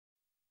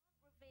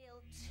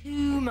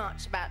too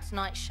much about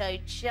tonight's show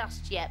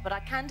just yet, but I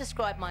can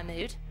describe my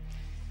mood.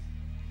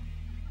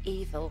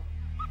 Evil.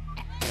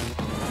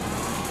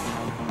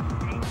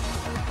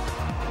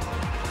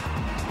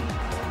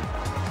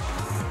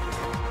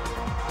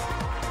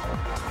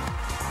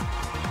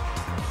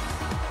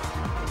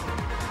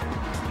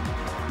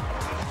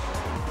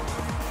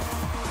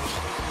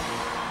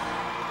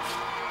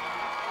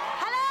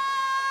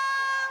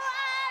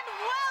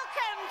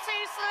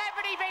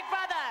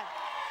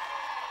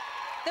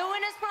 The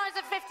winner's prize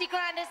of 50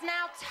 grand is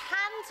now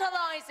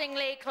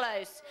tantalisingly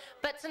close.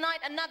 But tonight,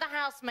 another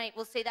housemate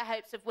will see their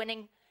hopes of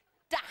winning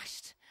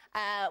dashed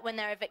when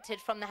they're evicted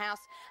from the house.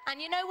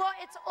 And you know what?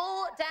 It's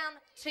all down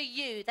to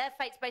you. Their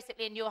fate's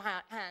basically in your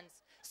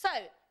hands. So,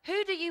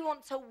 who do you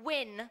want to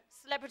win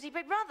Celebrity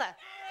Big Brother?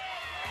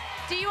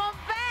 Do you want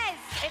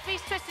Bez? If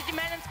he's twisted your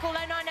melons, call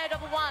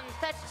 09011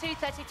 32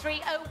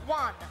 33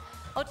 01.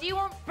 Or do you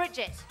want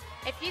Bridget?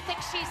 If you think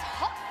she's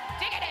hot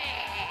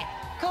diggity,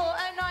 call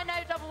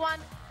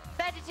 09011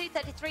 32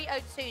 33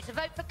 02 to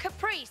vote for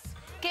Caprice.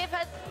 Give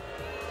her...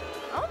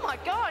 Oh my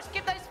gosh,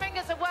 give those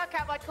fingers a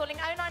workout by calling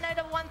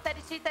 09011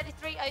 32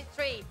 33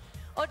 03.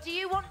 Or do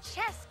you want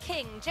Chess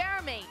King,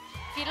 Jeremy?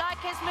 If you like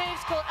his moves,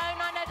 call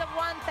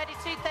 09011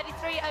 32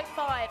 33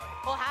 05.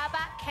 Or how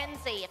about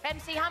Kenzie? If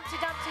MC Humpty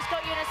Dumpty's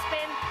got you in a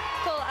spin,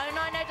 call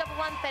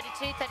 09011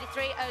 32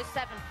 33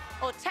 07.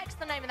 Or text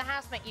the name of the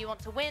housemate you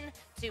want to win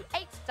to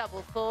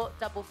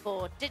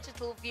 84444.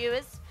 Digital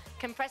viewers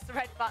can press the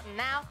red button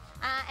now.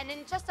 And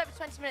in just over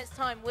 20 minutes'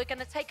 time, we're going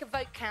to take a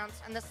vote count,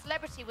 and the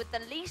celebrity with the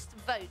least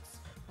votes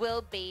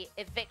will be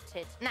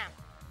evicted. Now,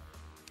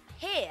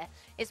 here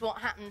is what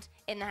happened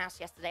in the house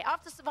yesterday.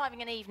 After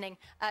surviving an evening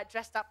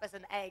dressed up as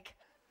an egg,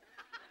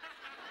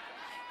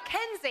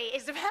 Kenzie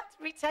is about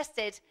to be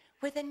tested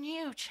with a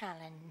new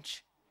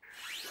challenge.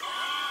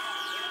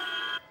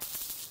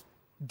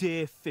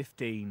 Day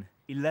 15,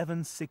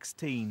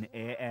 11:16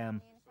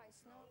 a.m.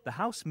 The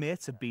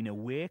housemates have been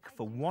awake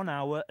for 1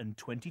 hour and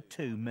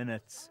 22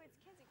 minutes.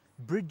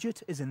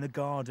 Bridget is in the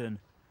garden.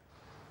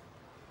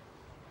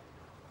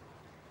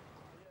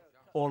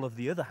 All of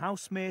the other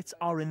housemates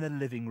are in the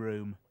living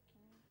room.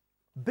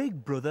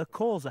 Big Brother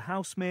calls a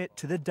housemate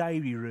to the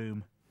diary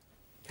room.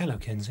 Hello,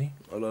 Kenzie.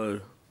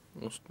 Hello.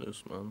 What's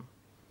this, man?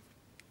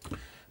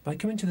 By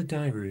coming to the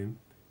diary room,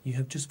 you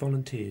have just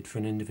volunteered for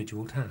an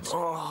individual task.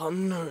 Oh,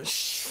 no,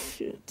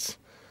 shit.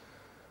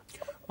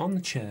 On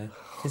the chair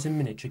is a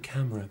miniature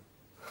camera.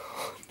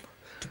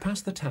 To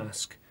pass the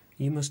task,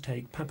 you must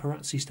take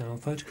paparazzi-style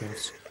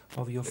photographs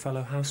of your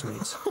fellow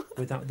housemates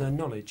without their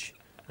knowledge,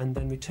 and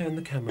then return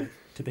the camera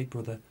to Big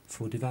Brother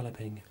for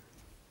developing.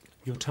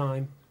 Your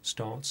time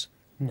starts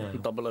now.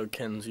 00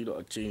 Kens, you lot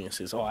are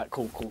geniuses. All right,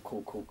 cool.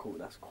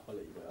 That's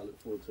quality, mate. I look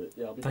forward to it.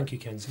 Yeah, I'll be Thank you,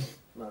 Kenzie.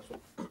 Nice one.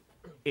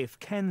 If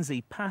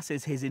Kenzie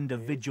passes his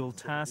individual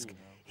task,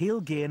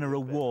 he'll gain a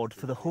reward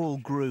for the whole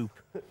group.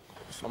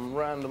 Some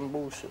random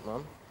bullshit,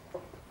 man.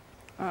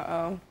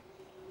 Uh-oh.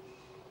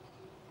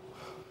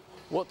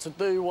 What to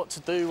do.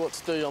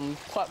 I'm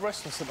quite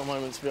restless at the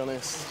moment, to be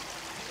honest.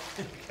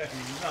 You're going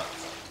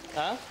nuts.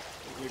 Huh?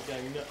 You're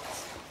going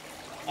nuts.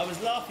 I was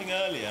laughing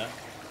earlier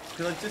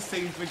because I'd just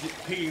seen Bridget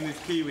peeling this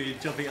kiwi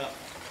and chopping it up.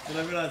 And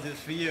I realised it was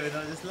for you, and I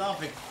was just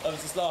laughing. I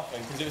was just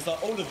laughing because it was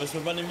like all of us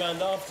were running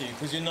round after you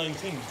because you're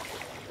 19.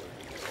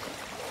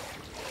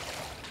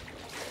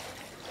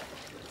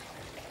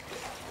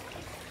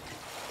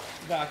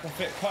 That can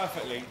fit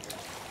perfectly.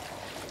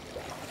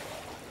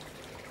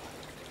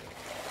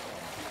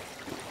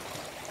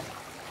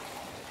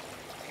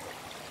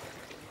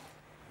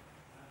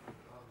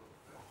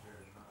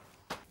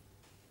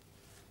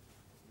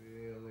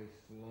 Really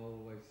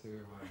slowly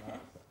through my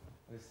back.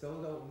 I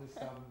still don't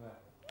understand that.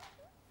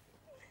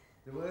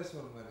 The worst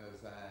one when I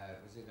was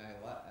in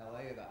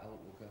LA, that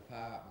Outlook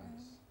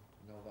Apartments.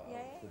 You know,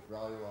 that the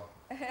broiler.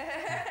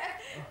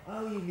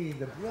 Oh, you mean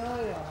the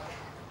broiler?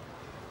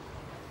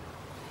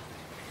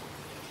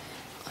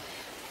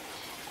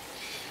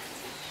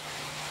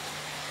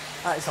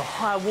 That is a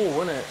high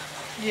wall, isn't it?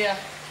 Yeah.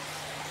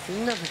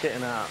 You're never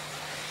getting out.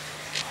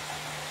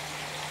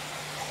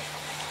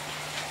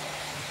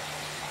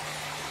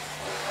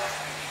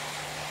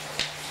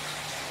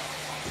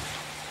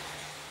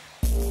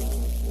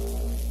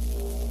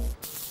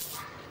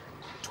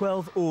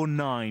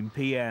 (12:09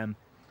 p.m).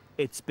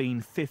 It's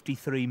been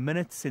 53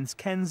 minutes since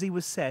Kenzie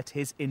was set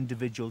his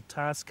individual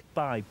task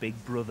by Big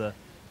Brother.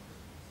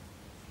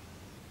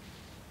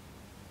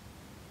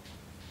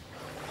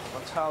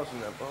 My towel's in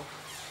there, bro.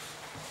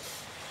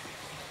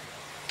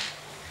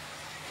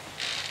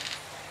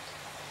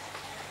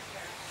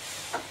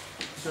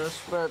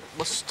 Just spread.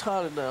 What's the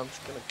towel in there? I'm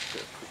just gonna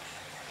get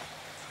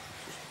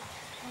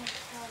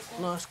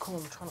a No, it's cool.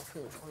 I'm trying to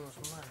think which one was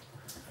mine.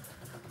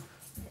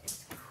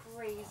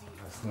 Crazy.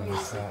 That's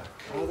nice.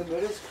 Oh, the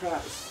mirror's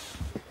cracked.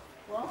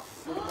 What?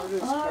 The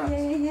mirror's Oh,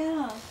 cracked.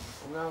 yeah.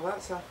 No,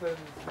 that's happened.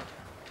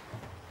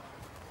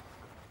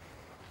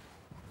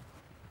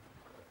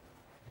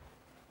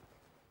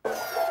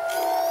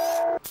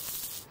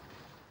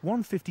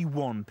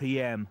 (1:51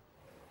 p.m).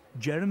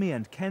 Jeremy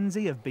and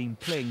Kenzie have been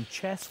playing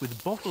chess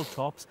with bottle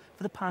tops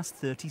for the past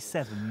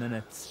 37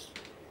 minutes.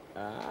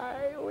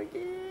 Aye,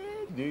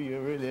 wicked. Do you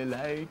really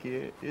like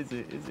it? Is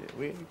it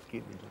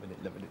wicked?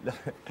 Loving it.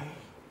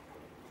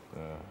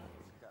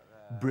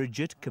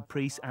 Bridget,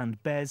 Caprice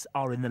and Bez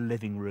are in the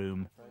living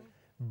room.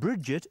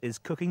 Bridget is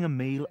cooking a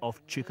meal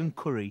of chicken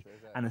curry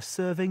and a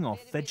serving of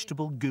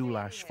vegetable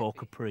goulash for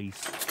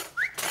Caprice.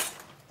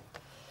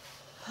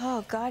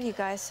 Oh, God, you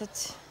guys,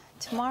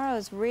 tomorrow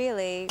is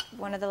really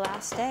one of the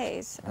last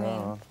days. I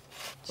mean,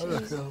 I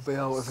reckon I'll be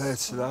out of here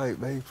tonight,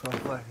 me,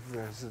 probably.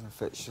 There's an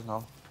eviction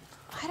on.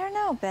 I don't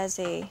know,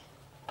 Bezzy.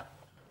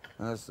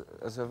 And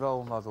as a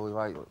role model,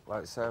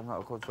 like say I'm not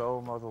a good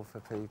role model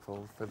for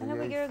people, for the I know,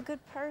 but youth. you're a good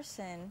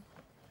person.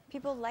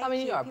 People like I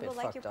mean, you. are a People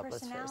bit like your fucked up,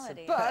 let's face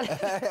it, personality.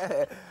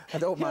 but I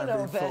don't you mind know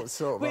being that.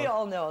 fucked up. We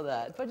all know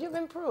that. But you've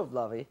improved,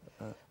 lovey.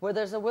 Where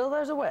there's a will,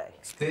 there's a way.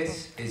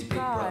 This is Big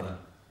God. Brother.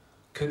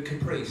 Could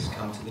Caprice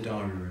come to the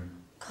diary room?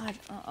 God,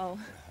 uh-oh.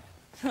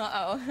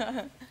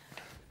 Uh-oh.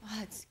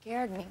 Oh, it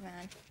scared me,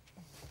 man.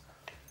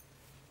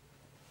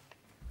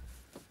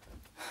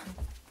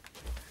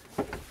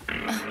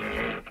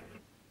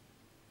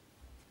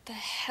 The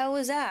hell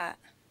was that?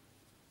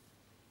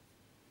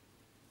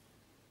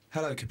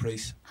 Hello,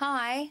 Caprice.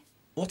 Hi.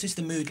 What is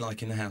the mood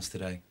like in the house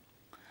today?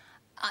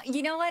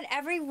 You know what?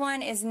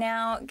 Everyone is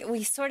now,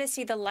 we sort of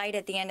see the light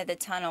at the end of the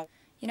tunnel.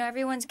 You know,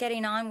 everyone's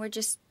getting on. We're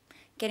just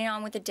getting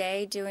on with the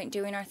day,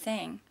 doing our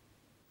thing.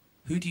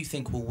 Who do you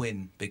think will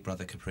win Big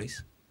Brother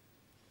Caprice?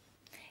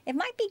 It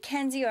might be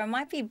Kenzie or it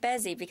might be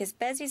Bezzy, because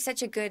Bezzy's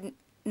such a good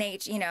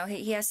nature. You know,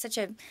 he has such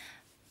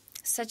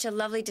a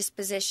lovely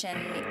disposition.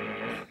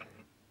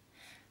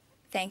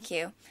 Thank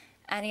you.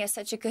 And he has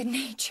such a good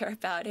nature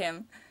about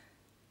him.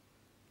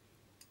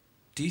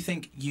 Do you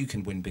think you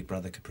can win Big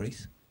Brother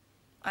Caprice?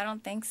 I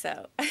don't think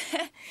so.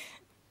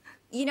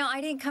 You know,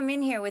 I didn't come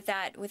in here with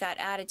that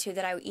attitude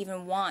that I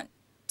even want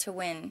to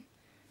win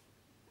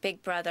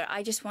Big Brother.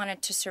 I just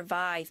wanted to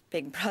survive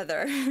Big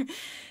Brother.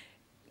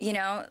 You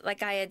know,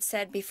 like I had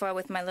said before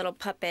with my little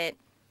puppet,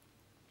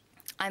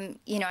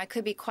 you know, I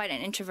could be quite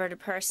an introverted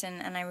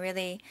person, and I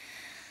really,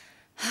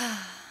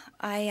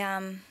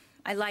 I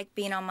like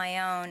being on my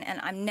own, and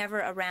I'm never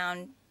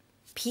around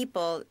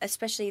people,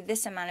 especially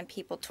this amount of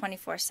people,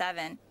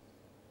 24/7.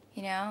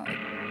 You know?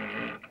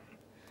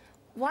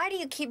 Why do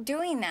you keep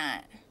doing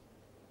that?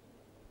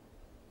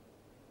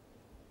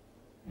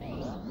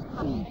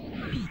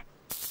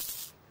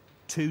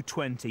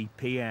 2:20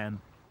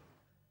 p.m.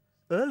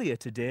 Earlier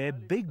today,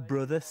 Big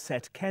Brother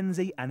set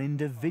Kenzie an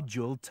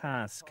individual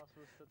task.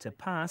 To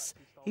pass,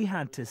 he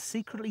had to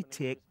secretly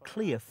take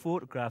clear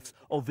photographs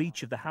of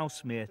each of the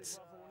housemates.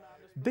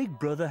 Big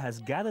Brother has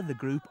gathered the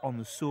group on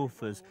the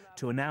sofas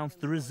to announce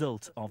the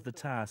result of the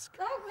task.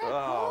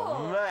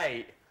 Oh,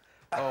 mate.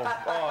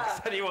 Oh,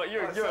 tell you what,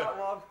 you're.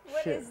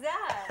 What is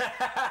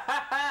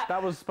that?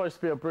 That was supposed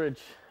to be a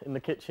bridge in the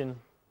kitchen.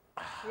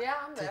 Yeah,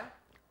 I'm there.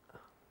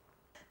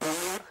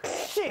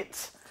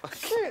 Shit!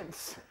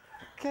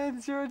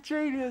 Kenz, you're a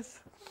genius.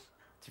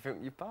 Do you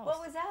think you passed? What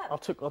was that? I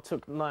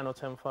took 9 or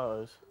 10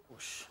 photos.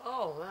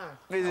 Oh, man.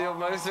 This is your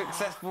most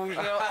successful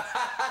shot.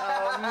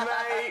 Oh,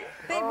 mate.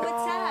 Babe,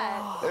 what's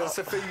that? It was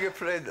a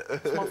fingerprint.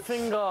 My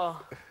finger,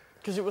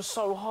 because it was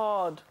so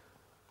hard.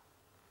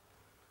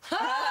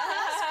 That's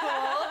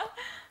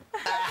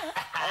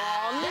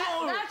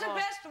the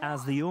best one.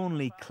 As the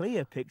only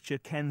clear picture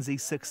Kenzie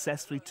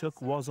successfully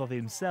took was of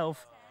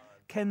himself,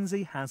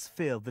 Kenzie has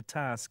failed the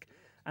task,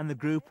 and the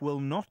group will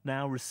not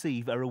now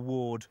receive a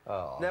reward.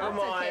 Never That's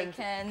okay, mind.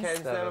 Kenz.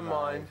 Kenz, never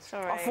mind. It's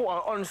all right. I thought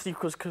I honestly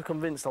was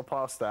convinced I'll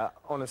pass that,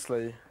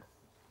 honestly.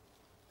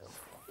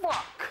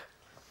 Fuck!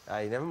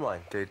 Hey, never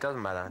mind, dude.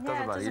 Doesn't matter. Yeah,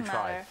 Doesn't it matter. You doesn't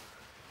tried. matter.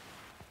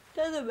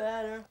 Doesn't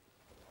matter.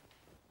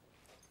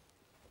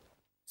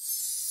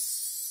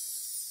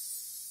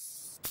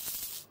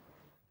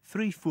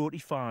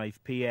 .45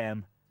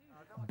 p.m.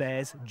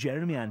 Bez,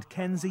 Jeremy and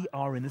Kenzie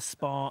are in the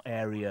spa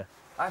area.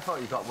 I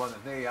thought you got one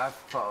of me. I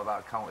thought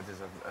that counted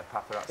as a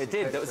paparazzi. It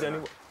did. That was the only.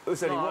 It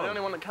was only No, one. the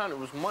only one that counted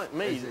was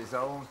me. It's his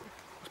own.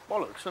 It's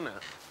bollocks, isn't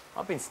it?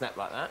 I've been snapped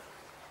like that.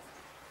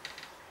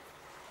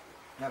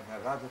 Never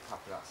had a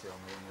paparazzi on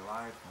me in your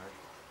life, mate.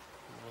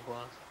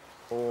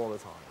 All the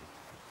time.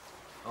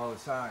 All the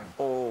time.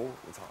 All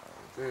the time.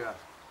 Do you?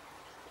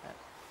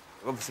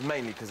 Obviously,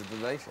 mainly because of the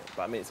relation.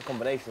 But I mean, it's a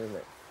combination, isn't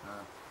it?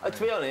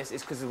 To be honest,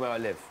 it's because of where I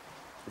live.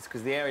 It's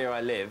because the area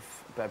I live,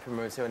 by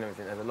Primrose Hill and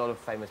everything, there's a lot of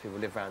famous people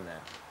live around there.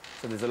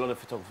 So there's a lot of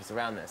photographers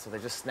around there, so they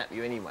just snap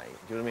you anyway.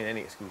 Do you know what I mean?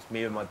 Any excuse.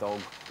 Me and my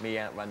dog, me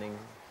out running.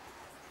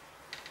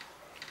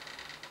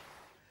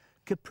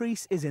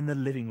 Caprice is in the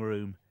living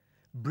room.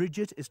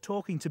 Bridget is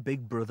talking to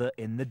Big Brother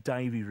in the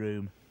diary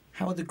room.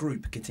 How are the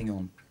group getting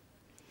on?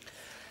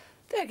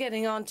 They're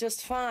getting on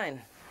just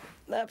fine.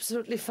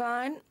 Absolutely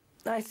fine.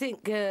 I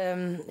think,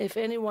 if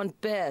anyone,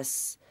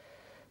 Bess,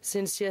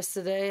 since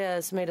yesterday,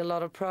 has made a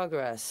lot of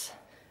progress.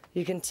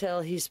 You can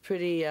tell he's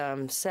pretty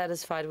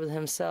satisfied with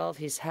himself.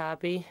 He's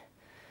happy.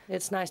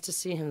 It's nice to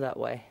see him that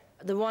way.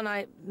 The one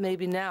I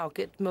maybe now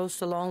get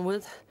most along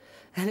with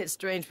And it's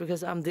strange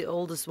because I'm the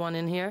oldest one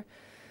in here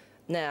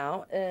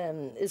now,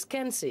 is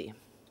Kenzie.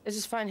 I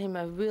just find him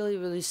a really,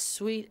 really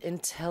sweet,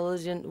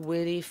 intelligent,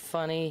 witty,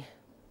 funny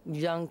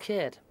young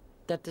kid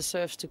that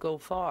deserves to go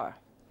far.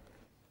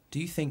 Do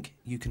you think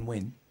you can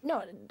win?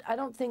 No, I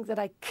don't think that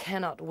I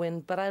cannot win,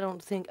 but I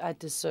don't think I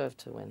deserve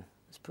to win.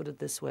 Let's put it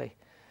this way.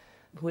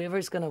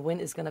 Whoever's going to win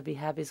is going to be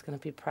happy, is going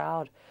to be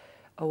proud,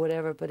 or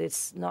whatever, but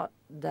it's not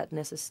that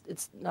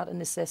it's not a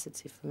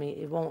necessity for me.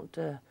 It won't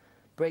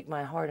break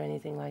my heart or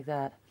anything like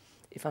that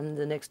if I'm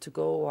the next to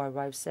go or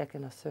arrive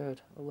second or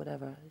third or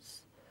whatever.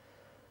 It's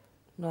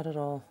not at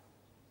all.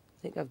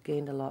 I think I've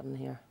gained a lot in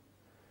here.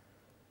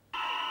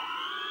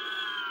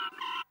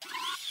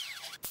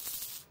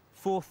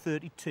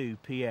 4:32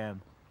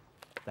 p.m.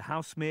 The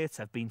housemates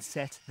have been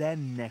set their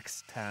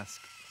next task.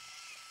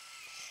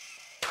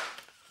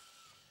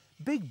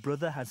 Big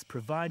Brother has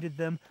provided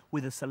them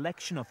with a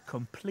selection of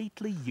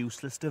completely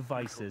useless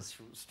devices.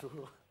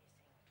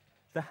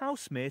 The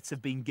housemates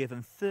have been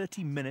given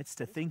 30 minutes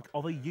to think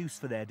of a use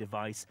for their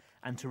device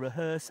and to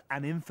rehearse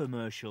an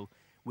infomercial,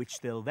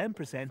 which they'll then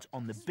present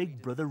on the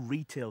Big Brother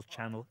retail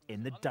channel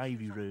in the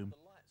diary room.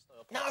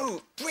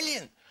 No,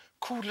 brilliant!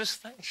 Cordless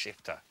flame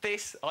shifter.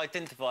 This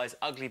identifies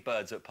ugly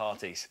birds at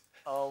parties.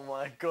 Oh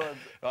my God.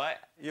 Right?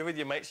 You're with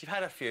your mates, you've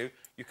had a few,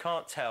 you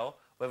can't tell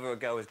whether a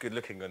girl is good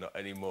looking or not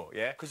anymore,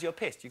 yeah? Because you're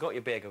pissed, you've got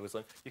your beer goggles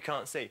on, you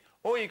can't see.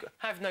 Or you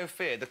have no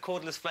fear, the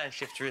cordless flame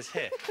shifter is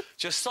here.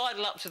 Just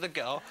sidle up to the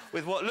girl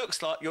with what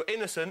looks like your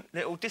innocent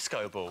little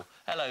disco ball.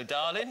 Hello,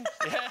 darling.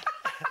 Yeah?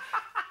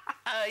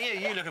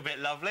 Yeah, you look a bit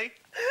lovely.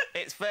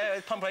 It's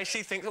very pumping.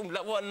 She thinks, oh,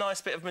 look, what a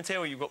nice bit of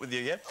material you've got with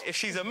you, yeah? If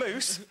she's a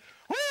moose,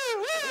 woo,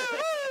 woo,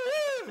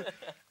 woo, woo.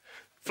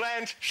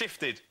 Flange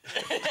shifted.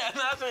 Yeah,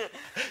 that's it.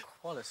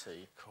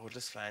 Quality.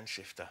 Cordless flange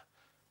shifter.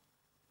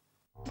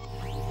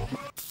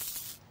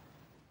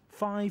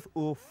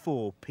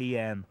 5:04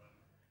 p.m.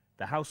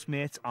 The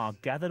housemates are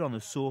gathered on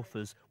the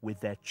sofas with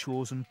their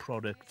chosen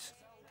products.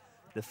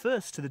 The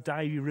first to the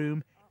diary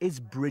room is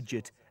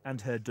Bridget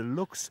and her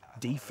deluxe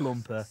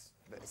deflumper.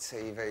 Bit of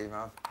TV,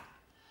 man.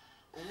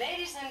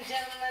 Ladies and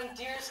gentlemen,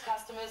 dearest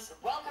customers,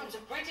 welcome to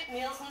Bridget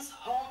Nielsen's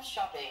Home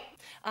Shopping.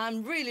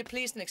 I'm really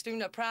pleased and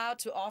extremely proud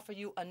to offer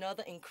you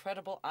another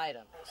incredible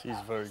item. She's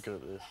very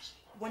good at this.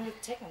 When you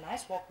take a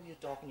nice walk with your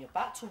dog and you're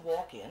about to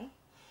walk in,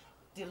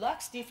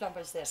 Deluxe deflumper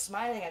is there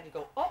smiling at you,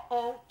 go,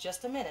 uh-oh,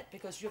 just a minute,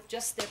 because you've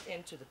just stepped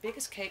into the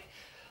biggest cake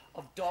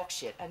of dog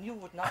shit and you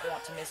would not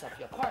want to mess up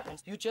your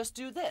apartment. You just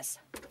do this.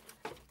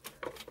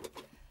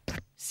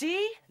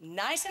 See?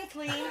 Nice and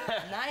clean,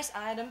 nice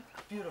item,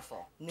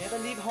 beautiful. Never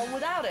leave home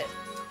without it.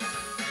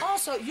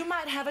 Also, you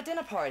might have a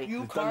dinner party.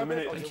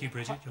 Thank you,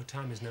 Bridget. Your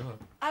time is now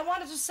up. I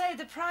wanted to say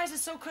the price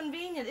is so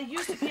convenient. It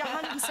used to be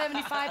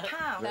 £175.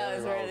 That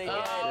was really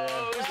good.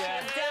 Oh,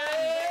 yeah.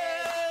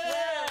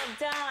 Well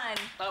done.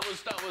 That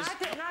was... I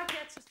did not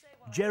get to say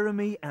what...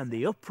 Jeremy and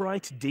the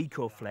upright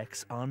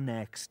Decoflex are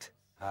next.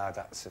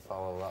 That's to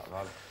follow that,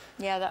 man.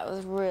 Yeah, that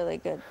was really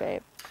good,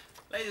 babe.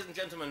 Ladies and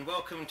gentlemen,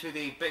 welcome to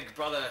the Big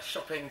Brother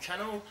shopping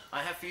channel.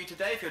 I have for you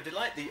today, for your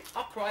delight, the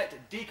upright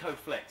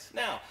Decoflex.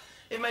 Now,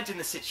 imagine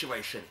the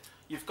situation.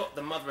 You've got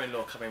the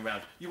mother-in-law coming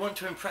round. You want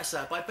to impress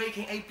her by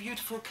baking a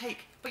beautiful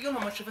cake, but you're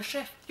not much of a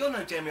chef. You're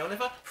no Jamie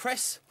Oliver.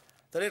 Press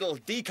the little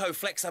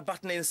Decoflexer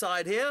button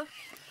inside here,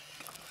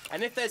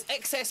 and if there's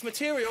excess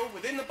material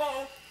within the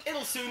bowl,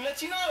 it'll soon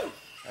let you know.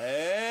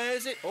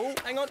 There's it. Oh,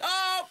 hang on.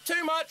 Oh,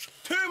 too much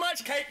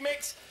cake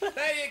mix. There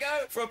you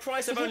go. For a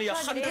price of only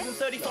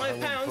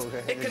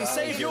 £135, it can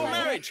save your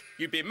marriage.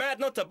 You'd be mad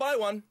not to buy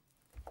one.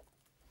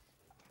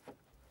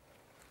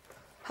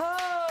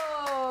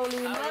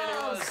 Holy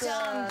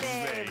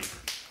Something.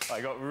 I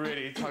got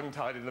really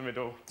tongue-tied in the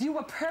middle. You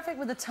were perfect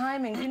with the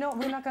timing. You know,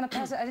 we're not going to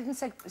pass it. I didn't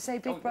say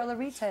Big Brother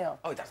Retail.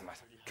 Oh, it doesn't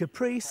matter.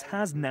 Caprice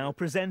has now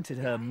presented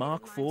her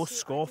Mark IV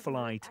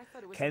Scorpholite.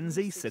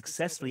 Kenzie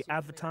successfully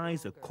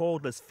advertised a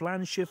cordless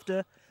flange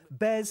shifter.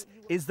 Bez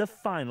is the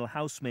final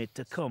housemate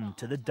to come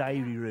to the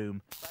diary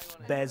room.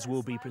 Bez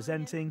will be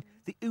presenting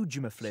the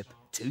Ujima Flip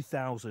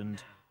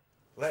 2000.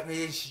 Let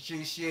me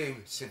introduce you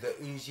to the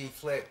Uji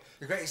Flip,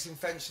 the greatest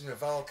invention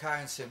of all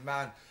kinds in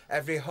man.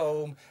 Every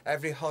home,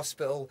 every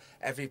hospital,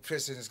 every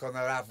prison's going to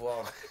have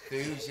one. The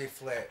Uji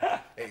Flip.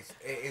 It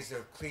is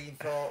a clean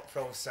thought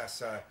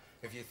processor.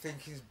 If you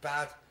think it's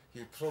bad,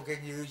 you plug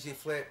in Uji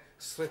Flip,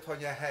 slip on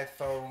your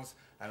headphones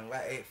and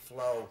let it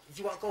flow. If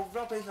you want to go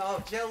robbing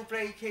or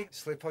jailbreaking,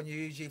 slip on your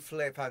Uji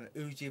Flip and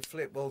Uji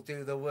Flip will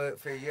do the work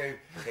for you.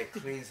 It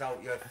cleans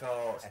out your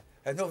thoughts.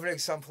 Another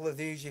example of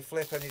the Uji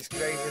Flip and its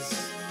great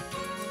is...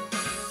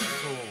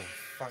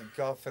 Thank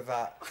God for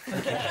that.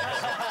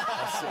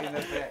 I'll see you in a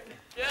bit.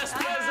 Yes,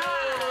 Bez!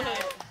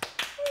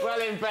 Well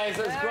in, Bez,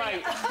 that's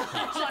great.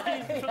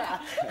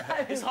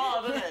 It's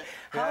hard, isn't it?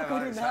 How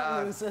could you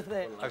not lose a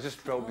thing? I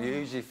just broke the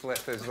Uji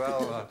Flip as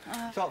well.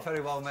 It's not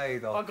very well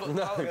made, though. I got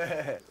no.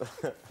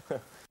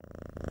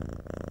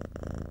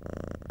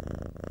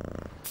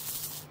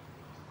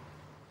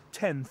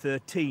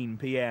 10:13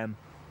 p.m.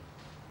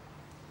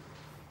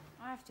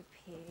 I have to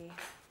pee.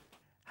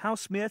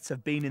 Housemates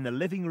have been in the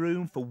living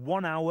room for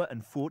 1 hour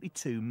and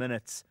 42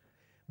 minutes.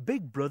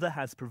 Big Brother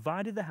has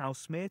provided the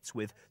housemates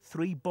with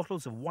 3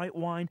 bottles of white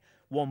wine,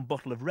 1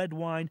 bottle of red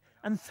wine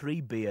and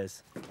 3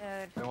 beers. You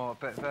want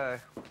a bit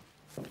there?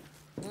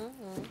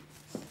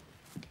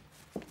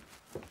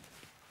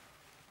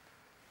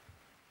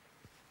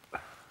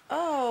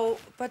 Oh,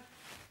 but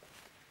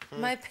I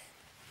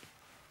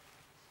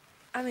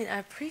mean, I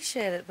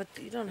appreciate it, but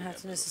you don't have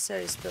to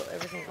necessarily spill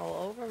everything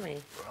all over me.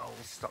 Oh,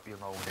 stop your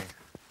moaning.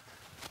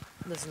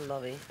 Listen,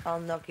 lovey, I'll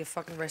knock your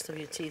fucking rest of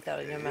your teeth out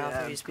of your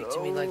mouth if you speak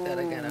to me like that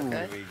again,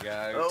 okay? Here we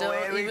go.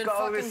 Don't here we even go.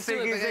 fucking The do it, ciggies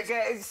are because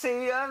getting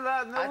serious,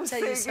 man. I'll tell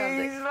you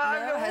something.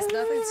 No, it has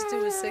nothing to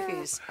do with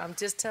sickies. I'm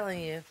just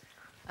telling you,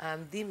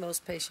 I'm the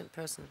most patient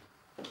person.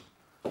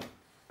 Are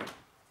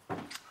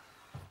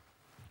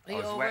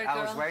you over it, girl?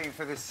 I was waiting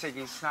for the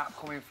ciggy snap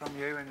coming from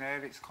you, and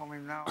there it's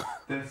coming now.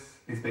 This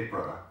is Big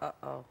Brother.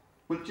 Uh-oh.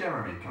 Would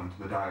Jeremy come to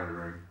the diary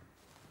room?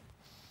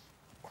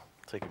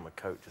 Taking my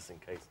coat just in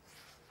case.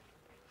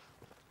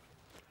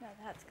 No,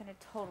 that's going to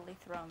totally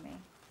throw me.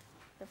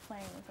 They're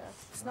playing with us.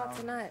 It's not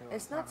tonight.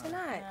 It's not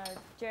tonight. No,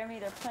 Jeremy,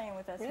 they're playing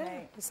with us,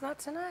 mate. It's not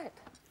tonight.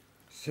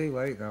 It's too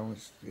late, though.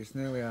 It's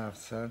nearly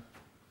 10:30.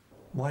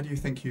 Why do you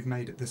think you've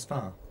made it this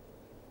far?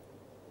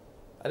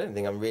 I don't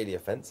think I'm really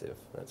offensive,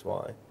 that's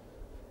why.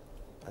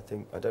 I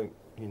don't,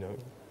 you know,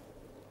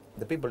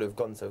 the people who've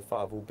gone so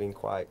far have all been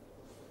quite,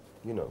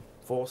 you know,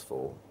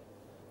 forceful,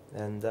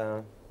 and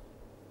it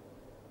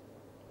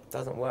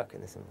doesn't work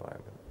in this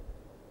environment.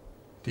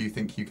 Do you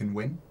think you can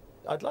win?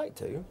 I'd like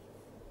to.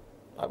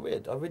 I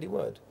really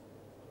would.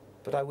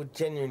 But I would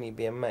genuinely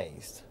be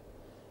amazed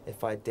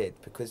if I did,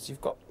 because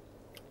you've got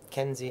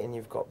Kenzie and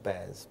you've got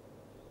Bears.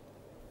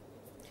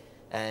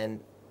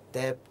 And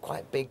they're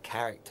quite big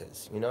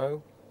characters, you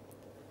know?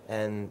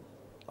 And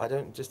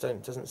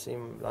doesn't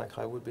seem like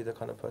I would be the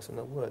kind of person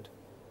that would,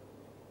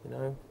 you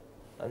know?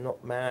 I'm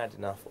not mad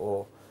enough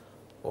or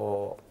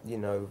you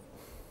know,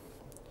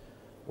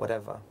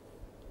 whatever.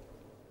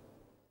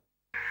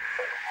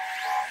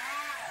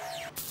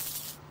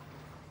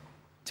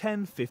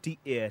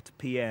 (10:58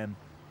 p.m).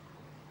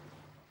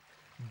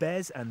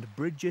 Bez and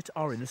Bridget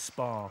are in a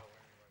spa.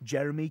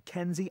 Jeremy,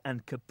 Kenzie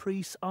and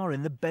Caprice are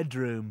in the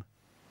bedroom.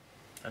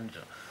 And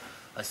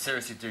I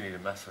seriously do need a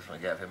massage when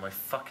I get up here. My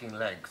fucking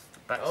legs.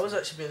 I was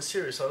actually being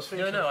serious. I was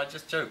thinking. No, I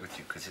just joke with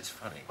you because it's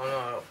funny. I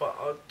know, but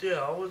I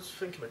was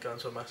thinking of going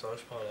to a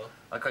massage parlour.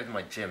 I go to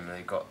my gym.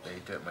 They do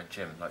it at my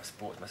gym, like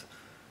sports massage.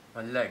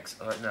 My legs,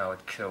 right now,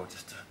 I'd kill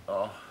just to,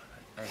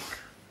 ache.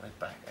 My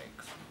back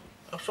aches.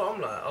 That's what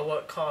I'm like. I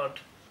work hard.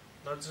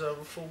 And I deserve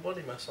a full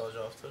body massage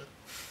after.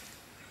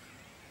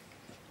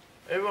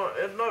 Everyone,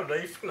 no,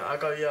 they think that I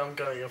go, yeah, I'm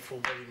going a full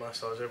body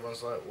massage.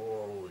 Everyone's like,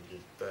 whoa, you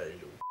dirty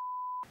little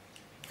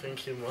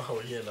thinking,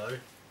 well, you know,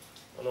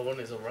 all I want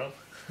is a rub.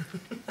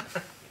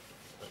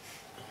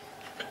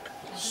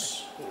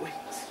 Sweet.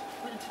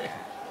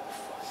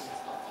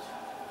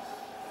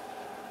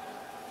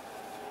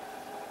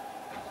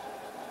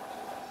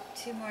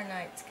 2 more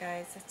nights,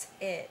 guys. That's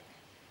it.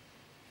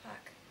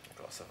 Fuck. I've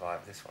got to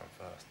survive this one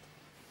first.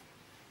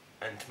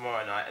 And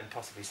tomorrow night, and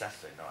possibly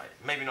Saturday night.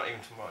 Maybe not even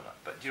tomorrow night,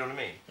 but do you know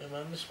what I mean? Yeah,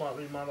 man, this might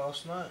be my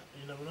last night.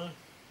 You never know.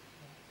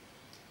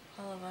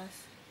 All of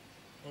us.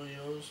 Or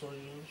yours, or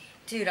yours.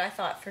 Dude, I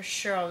thought for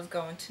sure I was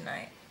going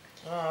tonight.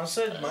 Oh, I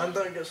said, man,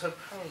 don't get so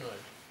paranoid.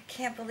 I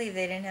can't believe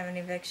they didn't have an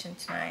eviction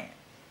tonight.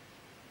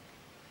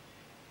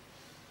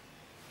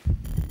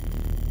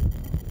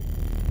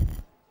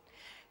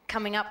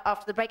 Coming up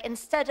after the break,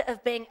 instead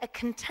of being a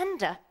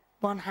contender,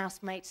 one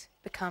housemate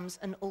becomes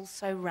an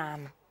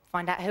also-ran.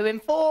 Find out who in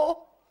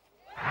for.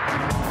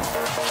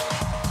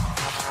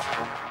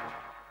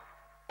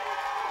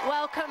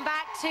 Welcome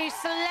back to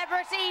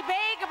Celebrity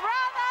Big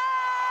Brother!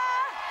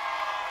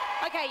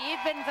 Okay,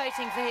 you've been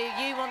voting for who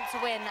you want to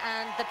win,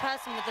 and the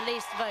person with the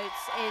least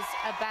votes is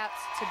about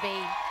to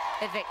be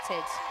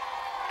evicted.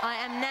 I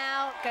am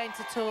now going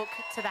to talk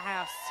to the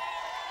house.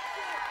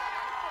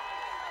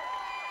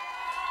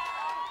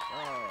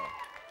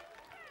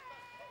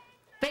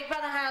 Big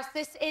Brother house,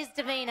 this is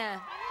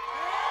Davina.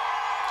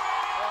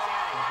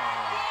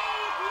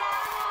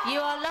 You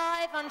are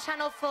live on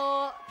Channel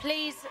 4.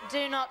 Please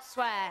do not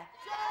swear.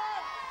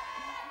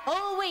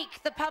 All week,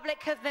 the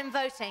public have been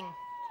voting.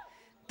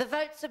 The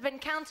votes have been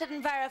counted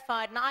and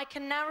verified, and I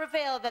can now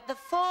reveal that the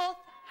 4th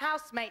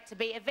housemate to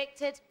be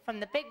evicted from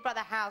the Big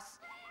Brother house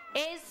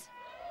is...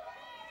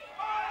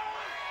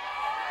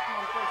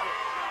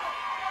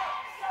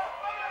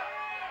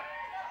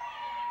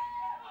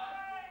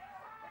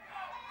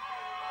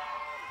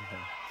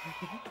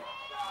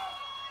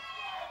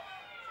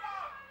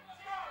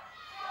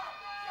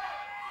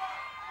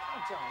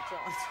 John.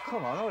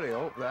 Come on, hurry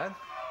up then.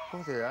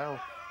 What the hell?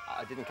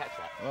 I didn't catch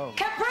that. Oh.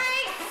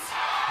 Caprice!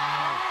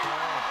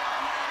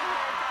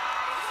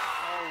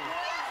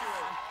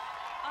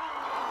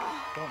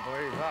 Don't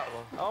believe that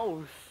one.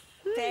 Oh,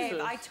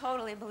 Babe, I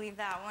totally believe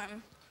that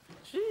one.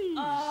 Jeez.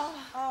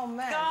 Oh,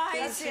 man. Guys,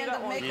 That's the end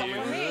of makeup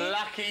You for me.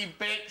 lucky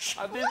bitch.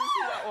 I didn't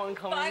see that one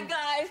coming. Bye,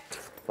 guys.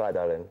 Bye,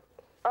 darling.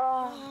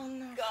 Oh,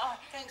 no. God.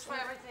 Thanks for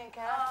everything,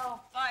 Kat. Oh,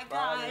 bye,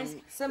 guys.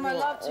 Send my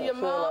love to your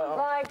mom.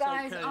 Bye,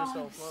 guys. Oh,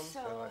 I'm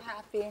so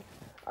happy.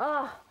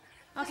 Oh.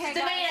 Okay,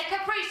 guys. Davina,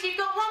 Caprice, you've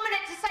got 1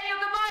 minute to say your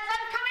goodbyes.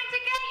 I'm coming to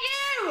get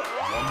you!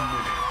 1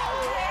 minute.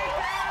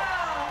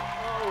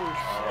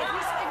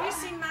 Have you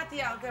seen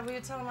Matthew out there? Will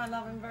you tell him I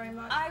love him very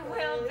much? I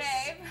will,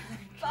 babe.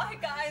 Bye,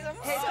 guys. I'm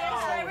so Thanks for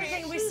happy.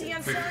 everything. We see you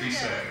on 50 Sunday.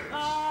 seconds.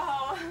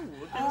 Oh.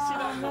 Didn't see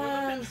that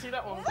one. Didn't see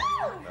that one.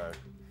 No.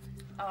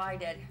 Oh, I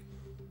did.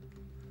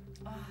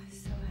 Oh,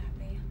 so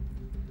happy.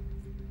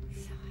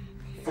 So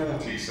happy.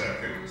 40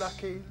 seconds.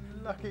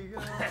 Lucky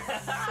girl.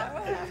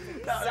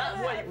 That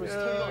wait was too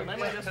long. They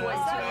made us wait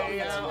to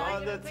go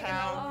on the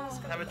town.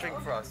 Have a drink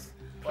for us,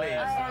 please.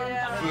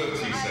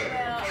 30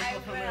 seconds.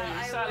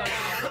 You sound like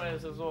one of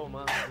those as well,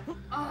 man.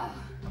 Oh.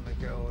 I'm a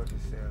girl to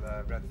see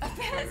her red.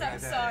 Yes, I'm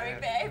sorry,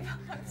 babe.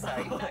 I'm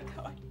sorry you're not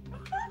going.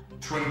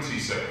 20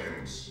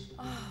 seconds.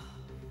 Oh,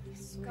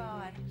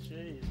 God.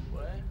 Jeez,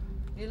 boy.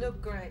 You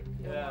look great.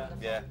 Yeah.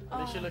 Yeah. At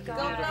least you're looking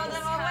Don't beautiful. blow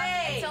them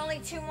away. It's only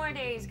 2 more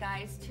days,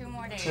 guys. 2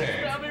 more days.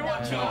 10, I'll be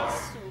watching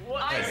us.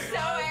 What? I so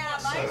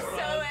am. I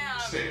so am.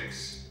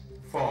 6,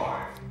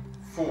 5,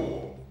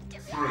 4,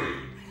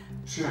 3,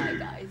 2, 1.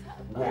 Bye,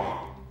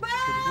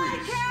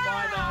 Caprice.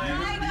 Carol. You Bye,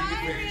 will be guys.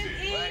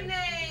 evicted.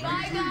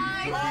 Bye,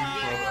 guys. Love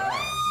you.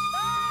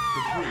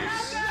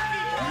 Caprice, you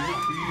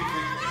will be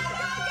evicted.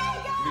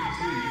 Please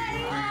leave the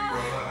Big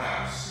Brother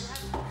house.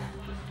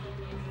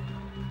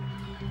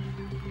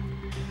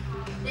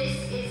 This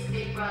is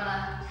Big Brother.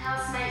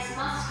 Housemates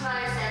must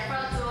close their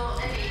front door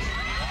immediately.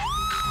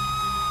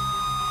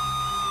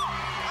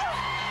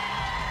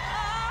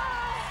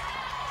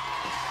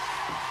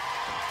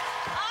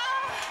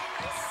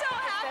 I'm so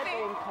happy.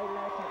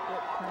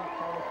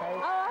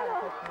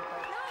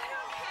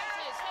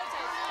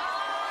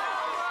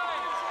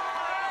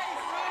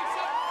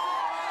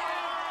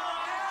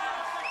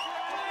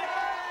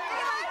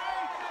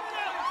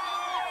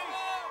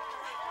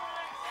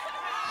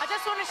 I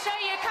just want to show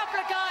you a couple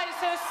of guys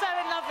who are so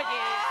in love with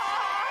you.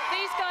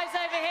 These guys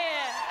over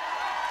here.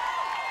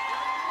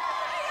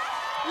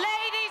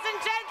 Ladies and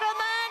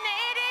gentlemen,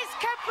 it is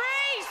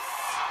Caprice!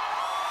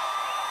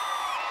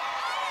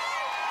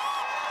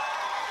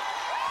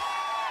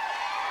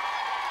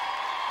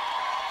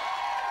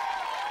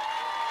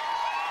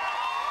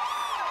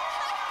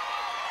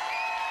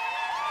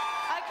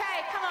 Okay,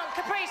 come on,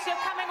 Caprice, you're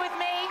coming with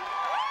me.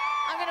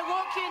 I'm going to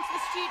walk you into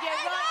the studio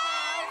right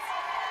now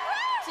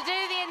to do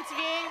the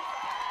interview.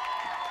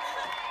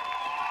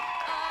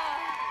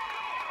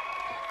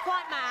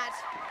 Quite mad.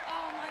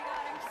 Oh my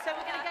God, I'm So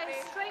we're going to go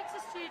straight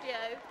to studio.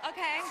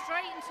 Okay.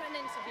 Straight into an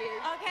interview.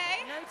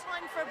 Okay. No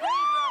time for a breather,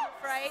 I'm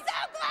afraid. So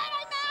glad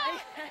I'm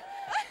out.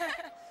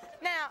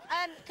 Now,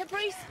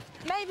 Caprice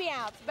may be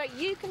out, but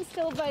you can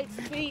still vote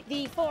for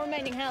the 4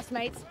 remaining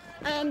housemates.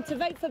 To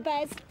vote for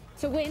Bez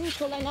to win,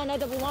 call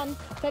 09011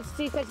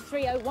 32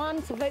 33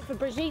 01. To vote for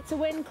Brigitte to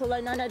win, call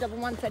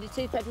 09011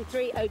 32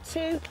 33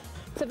 02.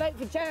 To vote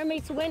for Jeremy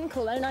to win,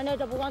 call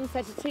 09011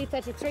 32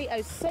 33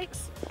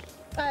 06.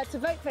 To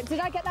vote for, did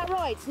I get that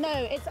right? No,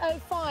 it's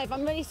 05.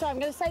 I'm really sorry. I'm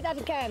going to say that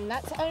again.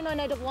 That's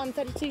 09011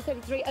 32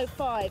 33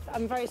 05.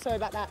 I'm very sorry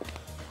about that.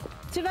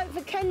 To vote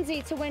for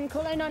Kenzie to win,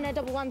 call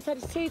 09011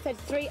 32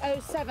 33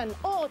 07.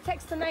 Or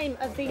text the name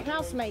of the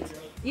housemate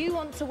you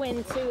want to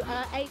win to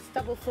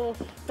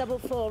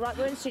 84444. Right,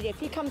 we're in the studio.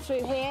 If you come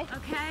through here.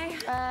 Okay.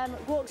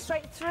 Walk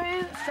straight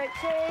through.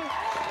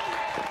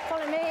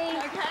 Follow me.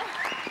 Okay.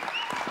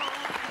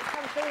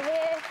 Come through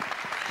here.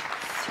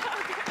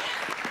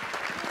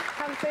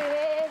 Come through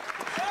here.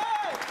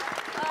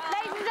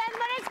 Ladies and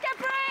gentlemen, it's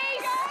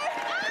Caprice!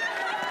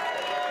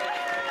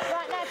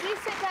 Right, now if you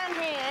sit down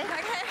here.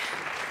 Okay.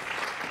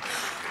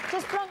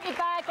 Just plonk your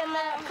bag and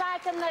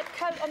the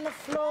coat on the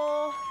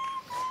floor.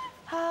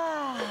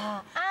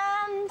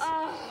 And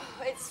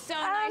it's so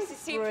nice to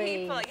see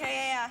people.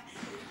 Yeah.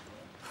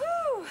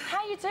 Whew.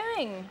 How you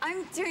doing?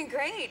 I'm doing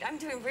great. I'm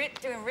doing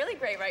really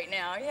great right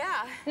now.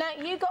 Yeah. Now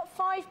you got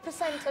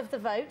 5% of the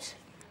vote.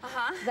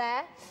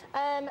 There.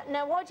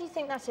 Now, why do you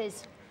think that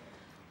is?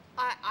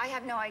 I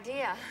have no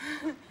idea.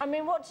 I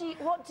mean, what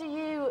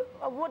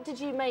did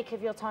you make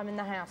of your time in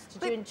the house?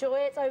 Did you enjoy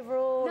it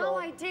overall? No,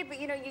 I did, but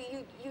you know,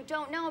 you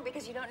don't know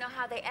because you don't know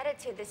how they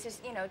edited. This is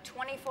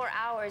 24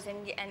 hours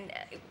and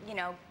you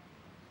know,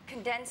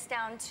 condensed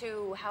down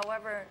to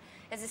however.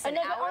 Is this an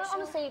hour?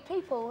 Honestly,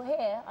 people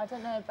here, I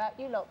don't know about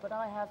you lot, but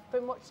I have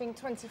been watching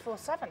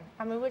 24/7.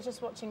 I mean, we're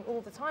just watching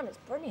all the time. It's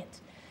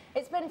brilliant.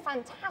 It's been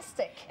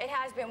fantastic. It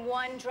has been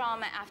one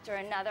drama after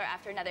another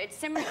after another. It's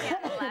simmered down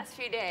the last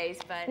few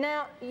days, but...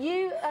 Now,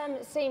 you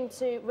seem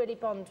to really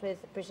bond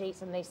with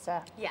Brigitte and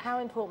Lisa. Yeah. How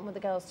important were the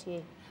girls to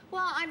you?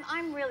 Well,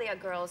 I'm really a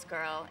girl's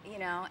girl, you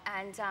know,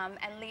 and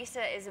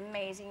Lisa is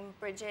amazing.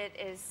 Bridget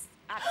is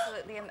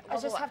absolutely amazing. I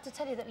just have to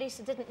tell you that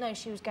Lisa didn't know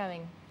she was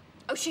going.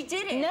 Oh, she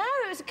didn't? No,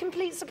 it was a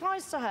complete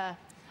surprise to her.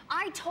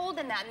 I told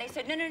them that, and they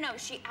said, no, no, no,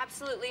 she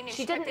absolutely knew.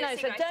 She didn't know,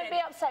 so don't be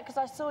upset, because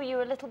I saw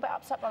you a little bit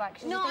upset by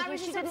that. No, I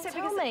was just upset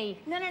because... me.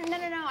 No, no, no,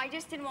 no, no, I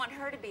just didn't want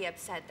her to be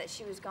upset that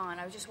she was gone.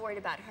 I was just worried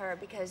about her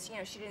because, you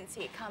know, she didn't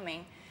see it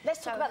coming.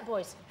 Let's talk about the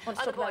boys.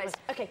 The boys.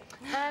 Okay,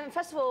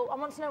 first of all, I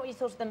want to know what you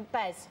thought of them.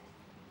 Bez.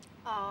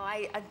 Oh,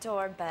 I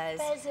adore Bez.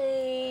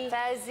 Bezzy.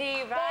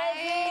 Bezzy,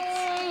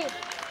 right? Bezzy.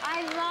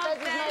 I love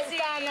Bezzy.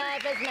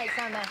 Bezzy mates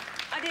down there.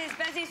 It is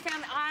Bezzy's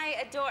family. I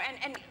adore,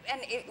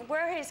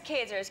 we're his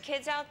kids. Are his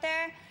kids out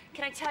there?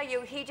 Can I tell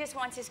you, he just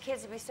wants his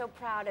kids to be so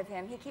proud of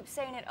him. He keeps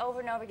saying it over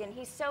and over again.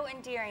 He's so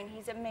endearing.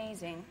 He's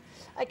amazing.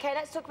 Okay,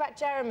 let's talk about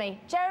Jeremy.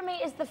 Jeremy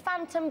is the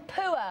phantom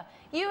pooer.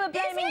 You were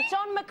blaming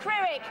John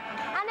McCririck,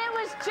 and it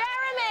was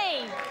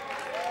Jeremy!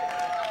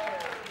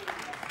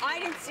 I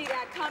didn't see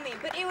that coming,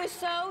 but it was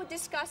so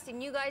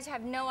disgusting. You guys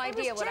have no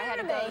idea what I had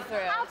to go through.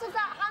 Out of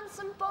that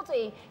handsome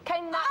body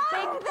came that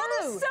big poo.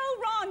 That is so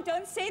wrong.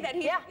 Don't say that.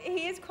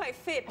 He is quite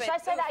fit, but Should I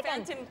say that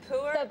again? Phantom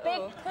pooer? The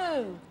big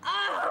poo.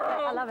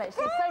 Oh, I love it.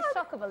 She's so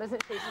shockable,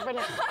 isn't she? She's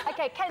brilliant.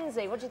 Okay,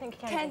 Kenzie, what do you think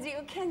of Kenzie?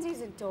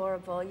 Kenzie's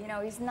adorable. You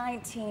know, he's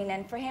 19,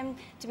 and for him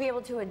to be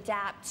able to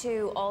adapt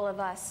to all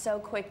of us so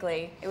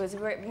quickly, it was,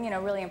 you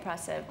know, really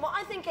impressive. Well,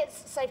 I think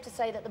it's safe to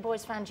say that the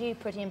boys found you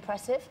pretty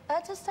impressive.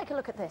 Just take a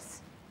look at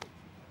this.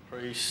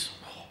 Priest,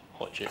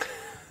 hot chick.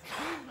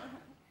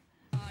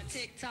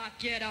 TikTok,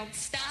 you don't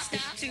stop,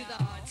 stop to the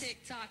hard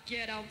TikTok,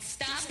 you don't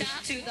stop,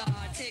 stop to the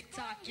hard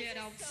TikTok, you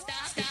don't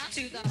stop, stop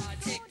to the hard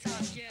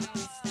TikTok, you don't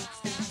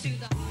stop, stop to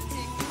the hard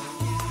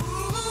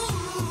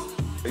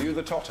TikTok. Are you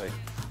the totty?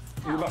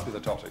 You must be the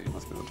totty. You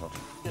must be the totty.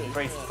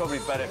 Priest, it's probably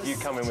better if you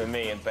come in with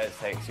me and Bez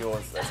takes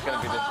yours. That's going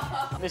to be the...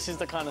 This is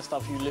the kind of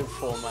stuff you live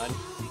for, man.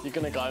 You're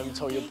going to go home and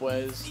tell your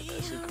boys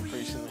there's a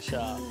Caprice in the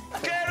shower.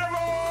 Get 'em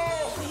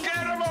all! Get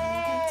 'em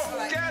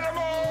all! Get 'em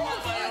all!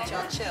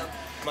 Chill.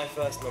 My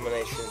first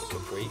nomination is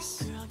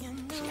Caprice.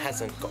 She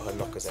hasn't got her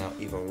knockers out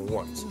even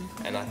once.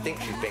 And I think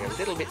she's being a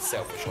little bit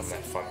selfish on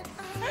that front.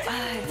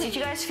 Did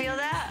you guys feel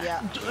that?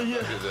 Yeah. You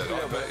did.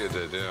 I bet you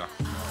did, yeah.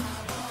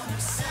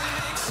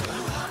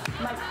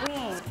 My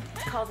queen,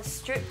 it's called a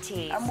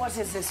striptease. And what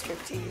is a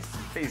striptease?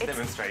 Please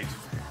demonstrate.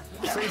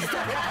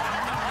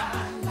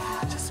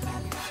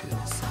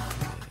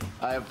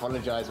 I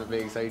apologise for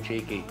being so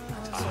cheeky.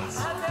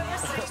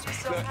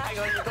 Hang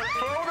on, you've got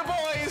for all the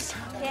boys!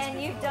 Ken,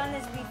 you've done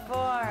this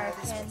before,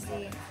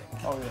 Kenzie.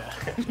 Oh, yeah.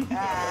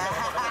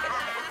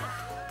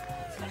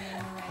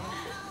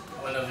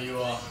 Whenever you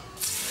are.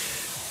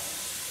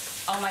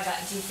 Oh, my God.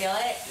 Do you feel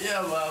it?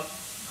 Yeah, well.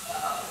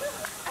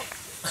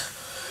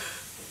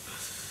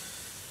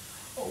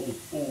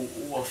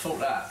 Oh, I felt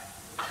that.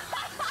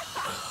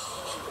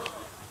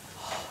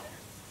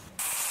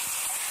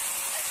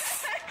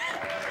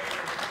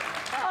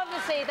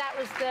 Obviously, that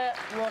was the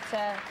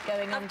water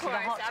going Of into course,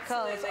 the hot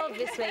absolutely. coals,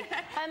 obviously.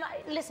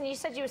 Listen, you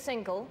said you were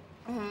single.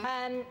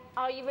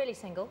 Are you really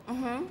single?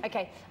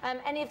 Okay.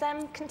 Any of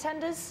them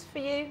contenders for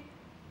you?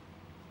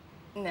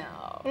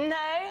 No. No? No.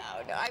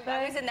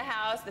 I was in the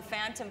house, the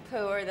phantom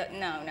pooer,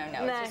 no,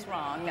 it's just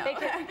wrong, no.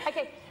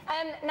 Okay.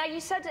 Now, you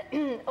said,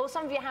 or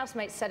some of your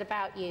housemates said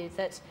about you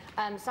that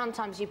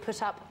sometimes you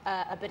put up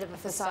a bit of a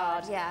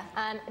facade. Yeah.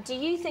 Do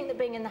you think that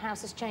being in the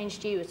house has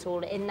changed you at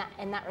all in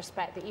that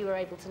respect, that you were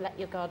able to let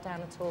your guard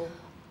down at all?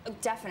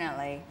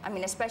 Definitely. I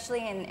mean,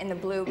 especially in the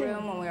blue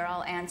room when we were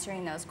all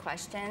answering those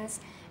questions.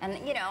 And,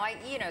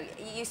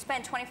 you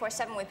spend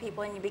 24/7 with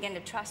people and you begin to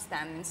trust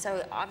them. And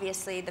so,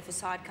 obviously, the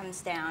facade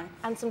comes down.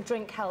 And some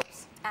drink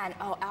helps. And,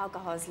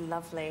 alcohol is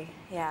lovely.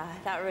 Yeah,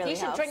 that really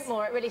helps. You should drink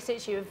more. It really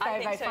suits you.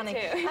 Very, very funny.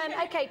 Too.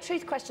 Okay,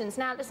 truth questions.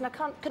 Now, listen, I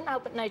couldn't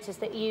help but notice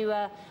that you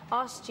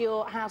asked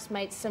your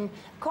housemates some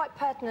quite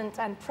pertinent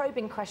and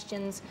probing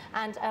questions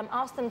and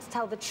asked them to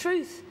tell the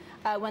truth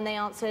when they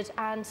answered,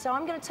 and so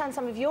I'm going to turn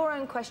some of your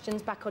own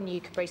questions back on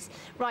you, Caprice.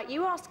 Right,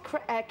 you asked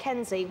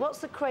Kenzie, what's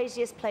the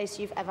craziest place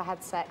you've ever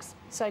had sex?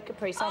 So,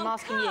 Caprice, I'm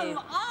asking you. Come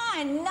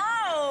on,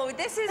 no,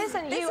 this is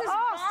Listen, you is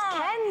asked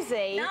wrong.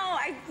 Kenzie. No.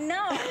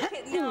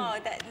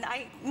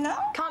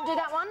 Can't do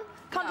that one?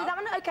 Can't do that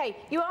one? Okay,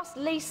 you asked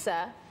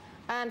Lisa,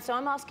 so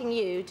I'm asking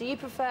you, do you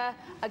prefer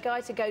a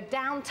guy to go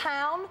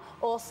downtown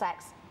or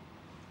sex?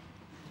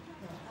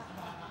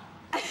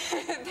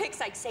 Vic's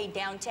like, say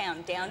downtown.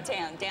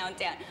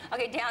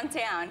 Okay,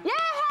 downtown.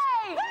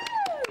 Yay!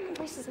 Woo!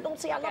 This is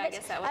naughty, I love it.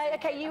 guess that was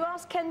okay, you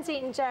asked Kenzie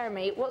and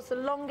Jeremy, what's the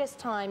longest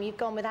time you've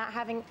gone without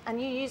having, and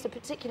you used a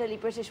particularly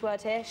British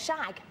word here,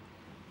 shag.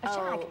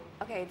 Shag.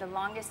 Okay, the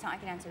longest time, I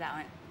can answer that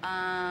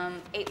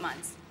one. 8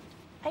 months.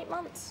 8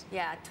 months?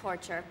 Yeah,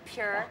 torture.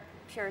 Pure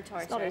torture.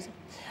 It's not easy.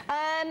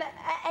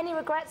 Any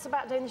regrets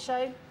about doing the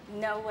show?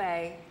 No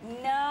way.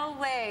 No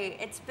way.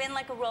 It's been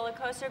like a roller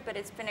coaster, but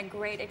it's been a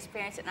great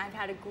experience, and I've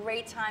had a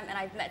great time, and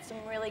I've met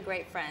some really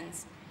great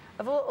friends.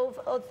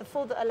 Of the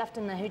 4 that are left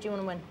in there, who do you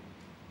want to win?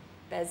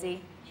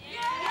 Bezzy.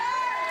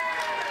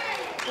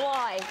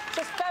 Why?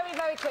 Just very,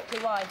 very quickly,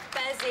 why?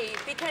 Bezzy,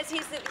 because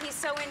he's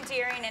so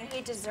endearing, and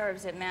he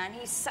deserves it, man.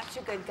 He's such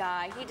a good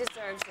guy. He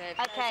deserves it.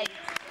 Okay.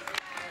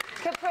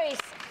 Bezzy. Caprice,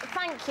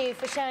 thank you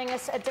for showing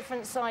us a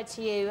different side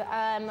to you.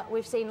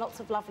 We've seen lots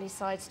of lovely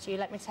sides to you,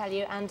 let me tell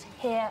you, and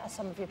here are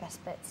some of your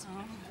best bits.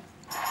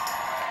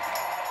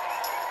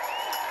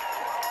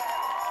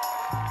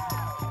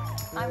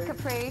 I'm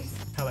Caprice.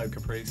 Hello,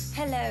 Caprice.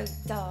 Hello,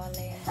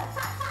 darling.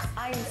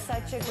 I am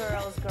such a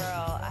girl's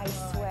girl, I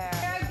swear.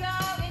 Here I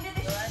go, into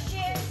the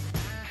shit.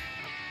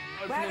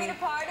 We're having a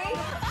party?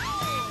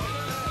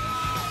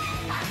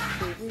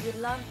 We would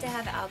love to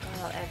have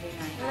alcohol every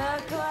night.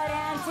 Look what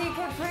Auntie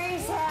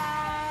Caprice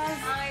has.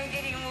 I'm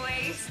getting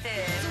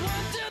wasted.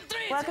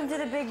 Welcome to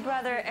the Big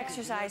Brother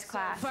exercise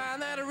class.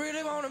 Find that I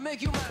really want to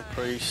make you mine.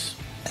 Caprice.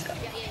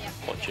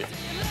 Watch it.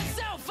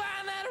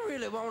 Find that I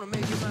really want to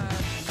make you mine.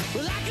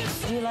 Well,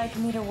 Would you like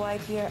me to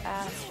wipe your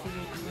ass for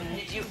you, Queen?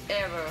 Did you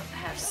ever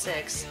have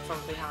sex from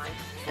behind?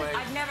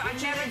 I've never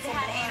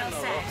had anal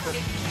sex.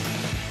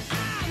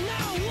 Ew.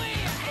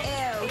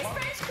 He's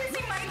French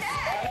kissing my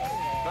neck.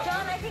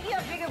 John, I think you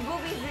have bigger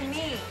boobies than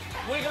me.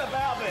 Wiggle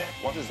about it.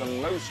 What is the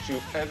most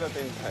you've ever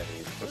been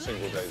paid for a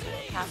single day's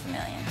work?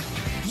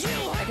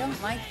 $500,000. I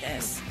don't like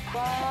this.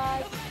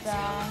 What the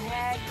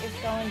heck is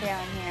going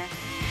down here?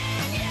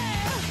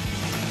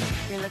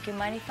 You're looking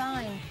mighty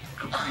fine.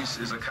 Caprice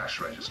is a cash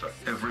register.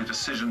 Every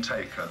decision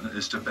taken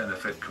is to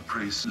benefit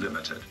Caprice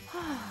Limited.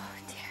 Oh,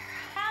 dear.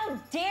 How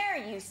dare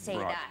you say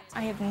that?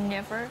 I have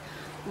never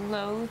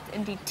loathed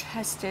and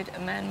detested a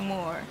man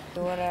more.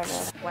 Whatever.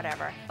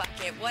 Whatever.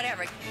 Fuck it.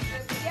 Whatever.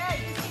 Yeah,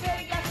 you see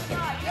that again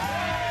tonight.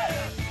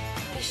 Yeah!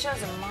 He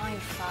shows a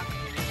mind fuck.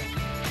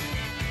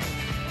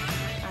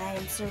 I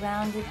am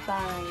surrounded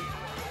by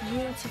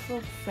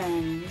beautiful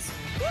friends.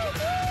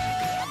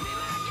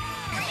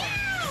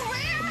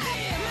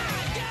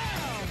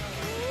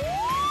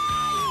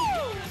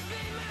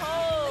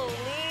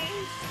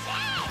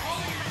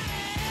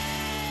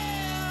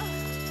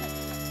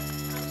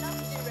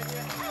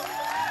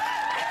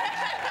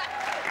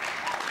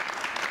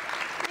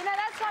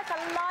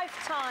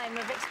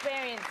 Of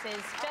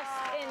experiences just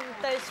in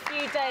those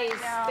few days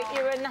that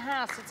you were in the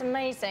house. It's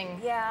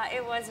amazing. Yeah,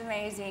 it was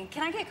amazing.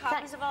 Can I get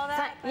copies of all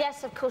that?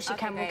 Yes, of course you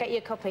can. Great. We'll get you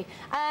a copy.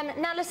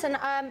 Now, listen,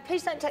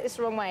 please don't take this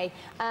the wrong way,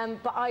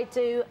 but I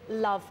do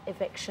love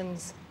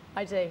evictions.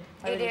 I do.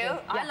 I really do?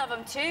 I love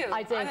them too.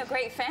 I do. I'm a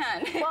great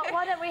fan. Well,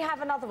 why don't we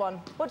have another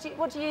one? What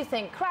do you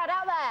think? Crowd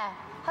out there.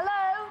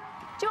 Hello?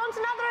 Do you want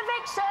another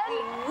eviction?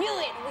 We knew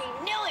it. We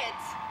knew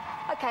it.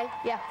 Okay,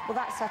 yeah, well,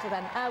 that's settled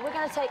then. We're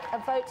going to take a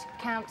vote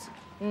count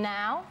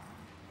now.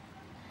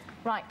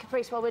 Right,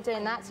 Caprice, while we're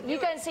doing that, you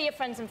go and see your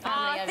friends and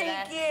family over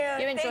there. Thank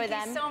you. You enjoy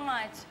them. Thank you so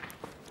much.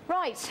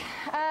 Right,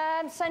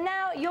 so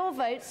now your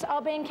votes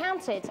are being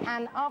counted,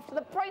 and after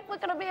the break, we're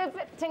going to be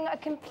evicting a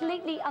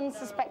completely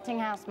unsuspecting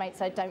housemate,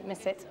 so don't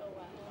miss it.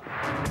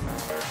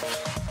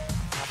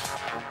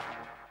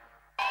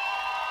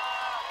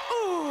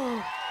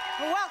 Ooh,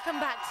 welcome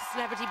back to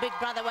Celebrity Big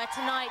Brother, where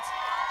tonight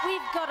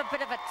we've got a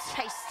bit of a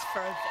taste for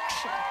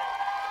eviction.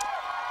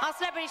 Our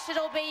celebrities should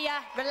all be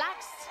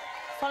relaxed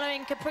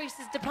following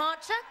Caprice's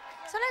departure.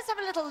 So let's have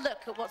a little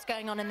look at what's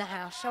going on in the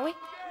house, shall we? If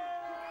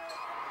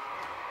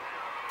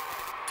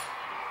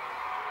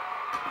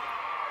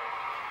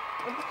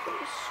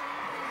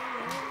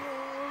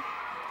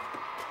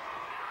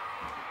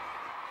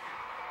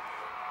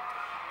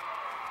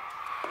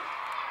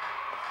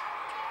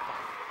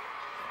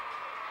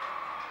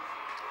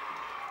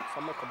I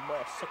make a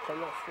boy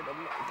sucker off with a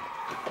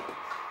knife.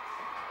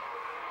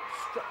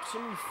 Straps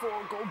him before I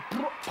go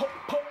pop,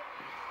 pop.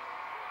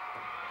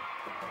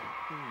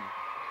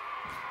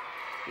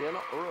 Yeah,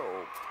 not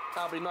real.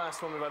 That'll be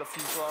nice when we've had a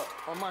few dry.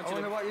 I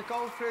wonder what you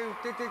go through.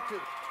 Did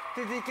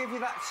he give you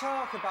that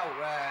talk about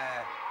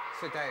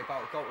today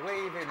about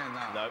leaving and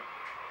that? No.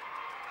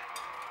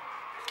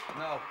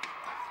 No.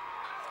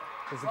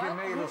 Because they give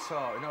me the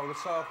talk, you know, the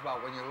talk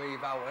about when you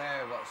leave out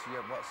here,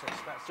 what's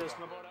expected. Just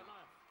about that knife.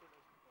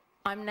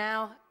 I'm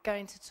now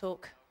going to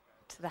talk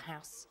to the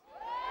house.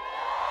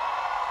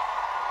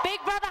 Big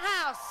Brother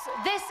House,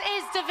 this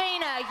is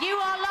Davina. You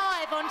are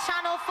live on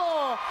Channel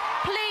 4.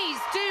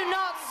 Please do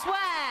not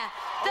swear.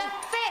 The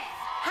 5th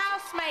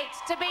housemate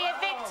to be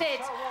evicted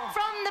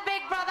from the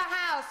Big Brother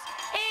House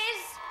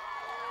is...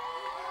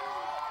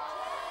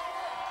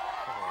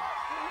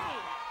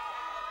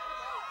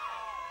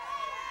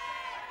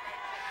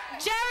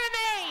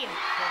 Jeremy!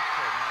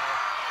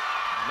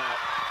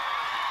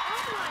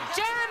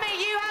 Jeremy,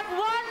 you have 1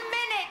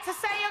 minute to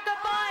say your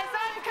goodbyes.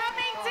 I'm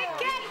coming to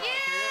get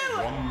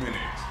you! 1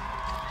 minute.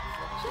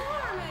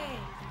 Jeremy!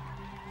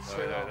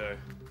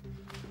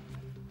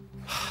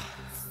 No.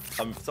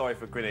 I'm sorry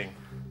for grinning.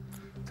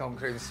 Don't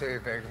grin too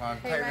big, man.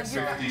 Hey, man,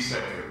 50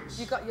 seconds.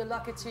 You got your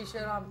lucky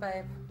t-shirt on,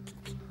 babe.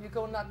 You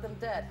go knock them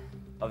dead.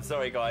 I'm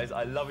sorry, guys.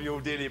 I love you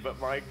all dearly, but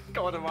my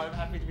God, am I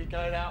happy to be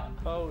going out.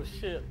 Oh,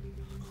 shit.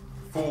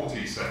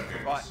 40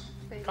 seconds. Right.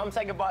 Come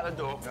say goodbye at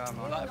the door.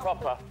 Like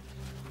proper.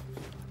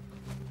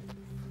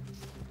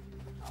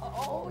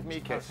 Oh, Give me a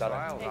kiss,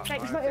 darling.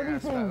 Thanks for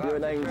everything. You're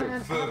an angel.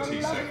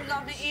 30 seconds.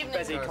 Lovely evening.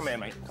 Bessie, come here,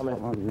 mate. Come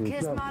here.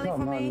 Kiss Molly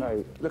for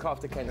me. Look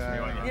after Ken for me,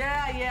 won't you?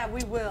 Yeah,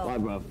 we will. Bye,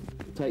 bruv.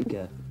 Take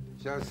care.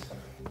 Just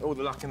All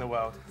the luck in the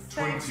world.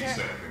 20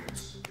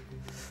 seconds.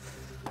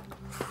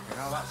 You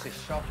know, that's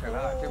just shocking,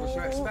 that. Was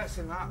you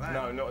expecting that, then?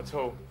 No, not at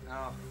all.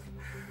 No.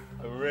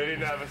 I'm really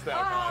nervous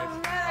now, guys.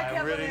 Oh, man,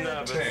 I'm really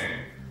nervous. 10,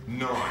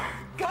 9,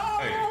 Go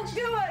on, 8,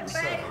 do it,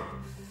 7, babe.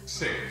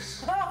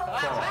 6,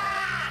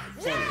 Yeah!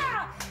 4,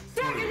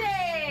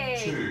 Secondly!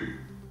 2,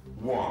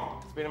 1.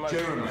 Been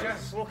emotional. Jeremy,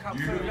 Just look up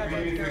you through have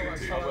been the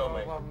evicted.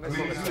 mate.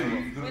 Please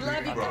leave the We love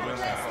Big you. God Brother's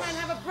bless, house. man.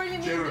 Have a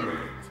brilliant Jeremy, evening.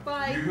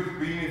 Bye. you have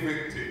been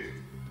evicted.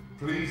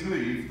 Please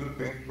leave the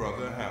Big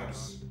Brother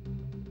house.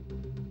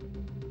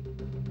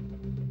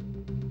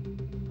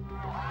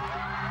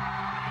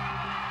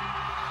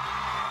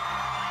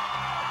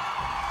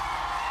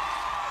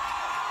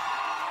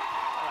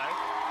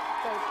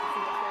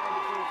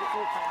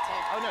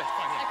 Oh, no, it's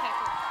fine, yeah. Okay,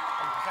 cool.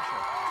 I'm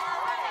professional.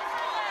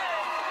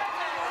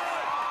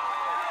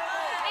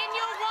 In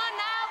your one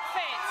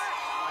outfit.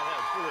 I know,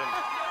 brilliant.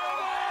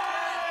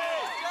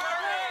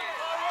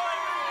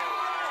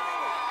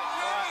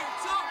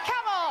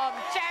 Come on,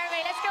 Jeremy,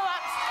 let's go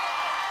up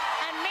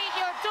and meet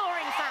your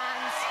adoring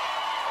fans.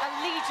 A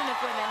legion of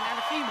women and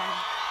a few men.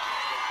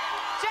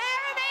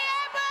 Jeremy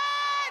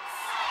Edwards!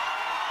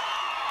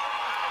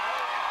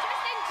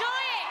 Just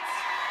enjoy it.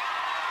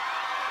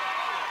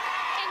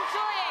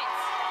 Enjoy it.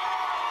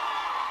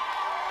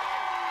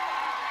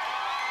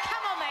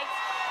 Come on, mate.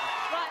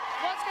 Right,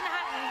 what's going to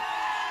happen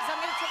is I'm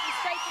going to take you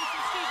straight into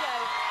the studio.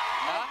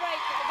 No break,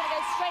 but we're going to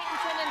go straight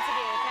into an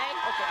interview, okay?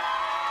 Okay.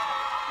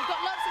 You've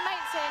got lots of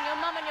mates here, and your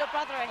mum and your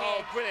brother are Oh,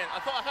 here. brilliant. I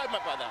thought I heard my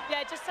brother.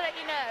 Yeah, just to let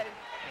you know.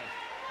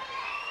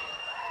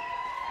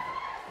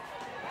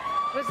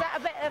 Was that a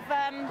bit of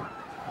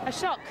a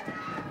shock?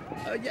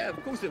 Yeah,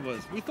 of course it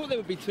was. We thought there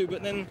would be two,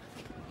 but then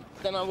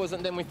I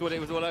wasn't. Then we thought it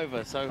was all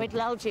over. So We'd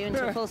lulled you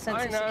into a full sense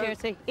I of know.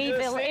 security.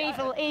 You're Evil, sne-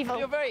 evil, evil.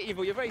 You're very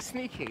evil. You're very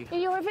sneaky.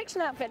 Your eviction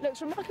outfit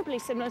looks remarkably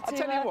similar to... I'll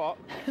tell you what.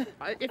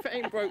 If it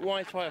ain't broke,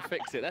 why try to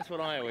fix it? That's what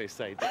I always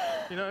say.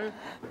 You know.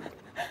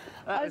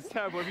 That is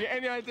terrible. Have you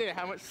any idea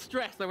how much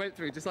stress I went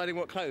through deciding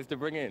what clothes to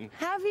bring in?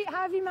 How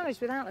have you managed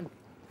without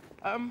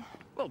them?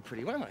 Well,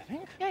 pretty well, I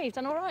think. Yeah, you've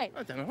done all right.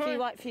 I've done all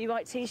right. Few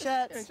white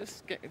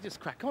t-shirts. Yeah, just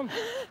crack on.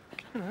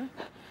 You know.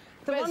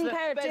 The one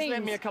pair of Bez jeans.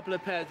 lent me a couple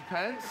of pairs of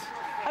pants.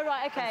 Oh,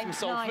 right, okay. And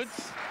some Nice.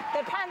 Salfords.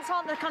 The pants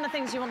aren't the kind of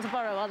things you want to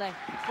borrow, are they?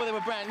 Well, they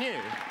were brand new.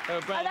 They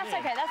were brand Oh, that's new.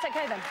 okay. That's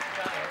okay then.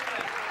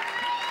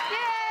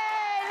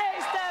 Yay!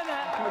 Lewis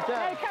Dermot.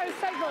 No, Co's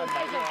so good.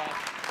 So good.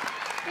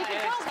 You can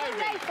Yeah, talk to him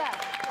Toby. later.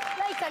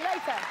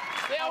 Later.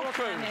 The old walk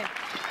crew. around here.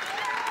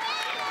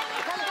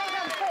 Run,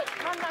 quick.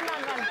 Run.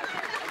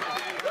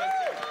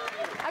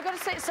 I've got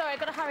to sit. Sorry, I've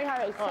got to hurry.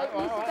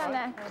 So you sit down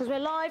there because we're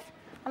live,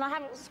 and I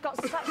haven't got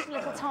such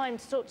little time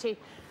to talk to you.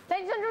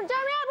 Ladies and gentlemen,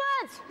 Jeremy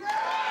Edwards.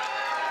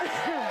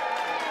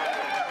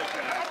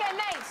 Okay,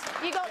 mate,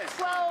 you got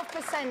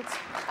 12%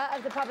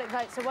 of the public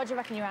vote. So why do you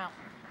reckon you're out?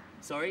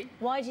 Sorry?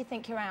 Why do you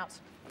think you're out?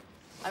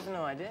 I have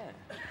no idea.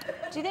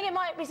 Do you think it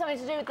might be something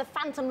to do with the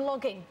phantom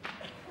logging?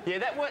 Yeah,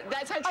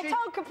 that's actually... I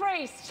told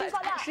Caprice. She's That's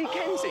like that. actually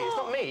Kenzie, it's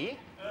not me.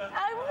 Oh,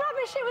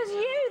 rubbish, it was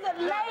you that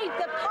laid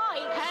the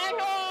pipe.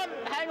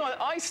 Hang on.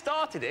 I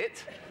started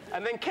it,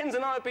 and then Kenz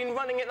and I have been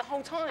running it the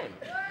whole time.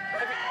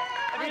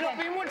 Have you not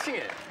been watching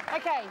it?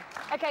 Okay,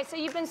 so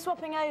you've been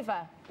swapping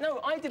over.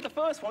 No, I did the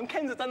first one,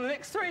 Kenz has done the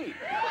next three.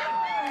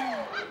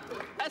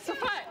 That's a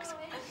fact.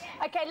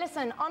 Okay,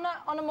 listen,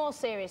 on a more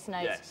serious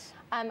note, Yes.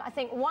 I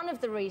think one of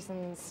the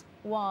reasons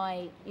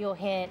why you're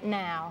here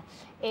now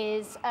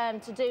is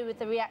to do with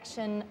the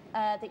reaction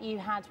that you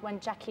had when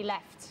Jackie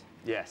left.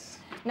 Yes.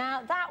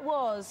 Now, that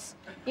was,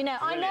 you know,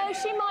 I know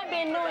she might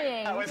be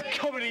annoying. That was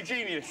comedy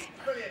genius.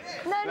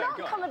 No, not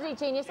comedy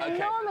genius, Okay.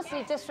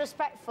 enormously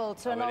disrespectful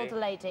to an really? older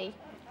lady,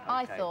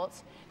 I Okay. thought,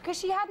 because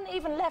she hadn't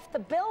even left the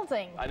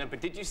building. I know,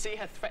 but did you see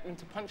her threaten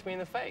to punch me in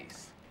the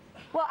face?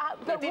 Well,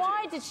 but did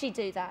why you? did she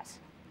do that?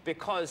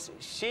 Because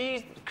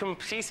she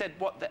said,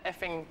 what the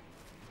effing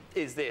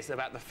is this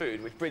about the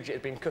food, which Bridget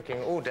had been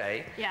cooking all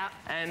day. Yeah.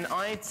 And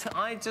I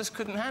just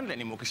couldn't handle it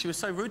anymore because she was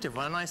so rude to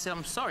everyone. And I said,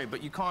 I'm sorry,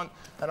 but you can't.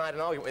 And I had an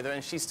argument with her,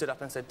 and she stood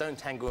up and said, don't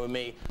tangle with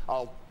me.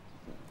 I'll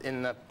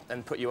and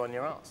put you on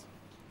your ass.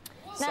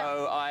 Now-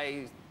 So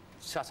I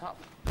shut up.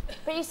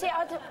 But you see,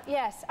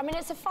 yes, I mean,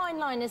 it's a fine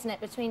line, isn't it,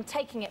 between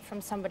taking it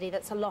from somebody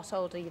that's a lot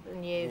older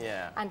than you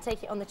Yeah. and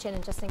take it on the chin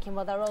and just thinking,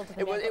 well, they're older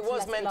than me. It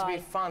was meant to be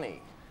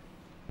funny.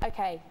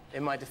 Okay.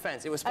 In my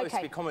defence, it was supposed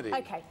to be comedy.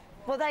 Okay.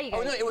 Well, there you go.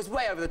 Oh no, it was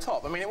way over the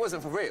top. I mean, it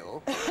wasn't for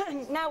real.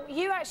 Now,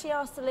 you actually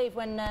asked to leave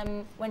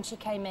when she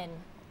came in.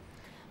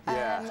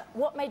 Yeah.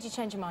 What made you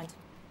change your mind?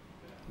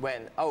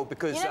 When? Oh,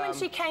 because... You know when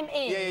she came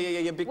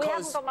in? Yeah, because... We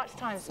haven't got much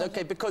time. So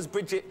Okay, because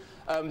Bridget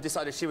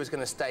decided she was going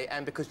to stay,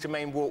 and because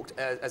Jermaine walked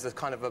as a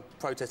kind of a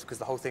protest, because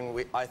the whole thing,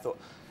 I thought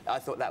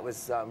that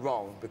was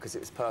wrong, because it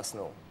was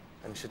personal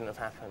and shouldn't have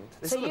happened.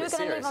 So you were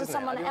going to leave on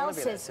someone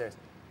else's...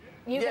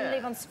 You were going to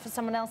Yeah. leave for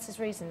someone else's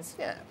reasons?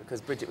 Yeah, because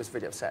Bridget was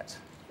really upset.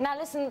 Now,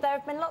 listen, there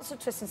have been lots of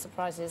twists and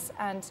surprises,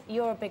 and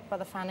you're a Big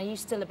Brother fan. Are you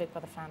still a Big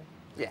Brother fan?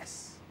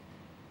 Yes.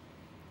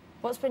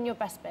 What's been your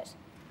best bit?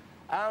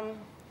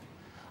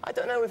 I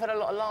don't know, we've had a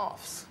lot of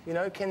laughs. You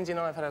know, Kenzie and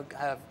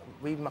I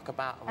we muck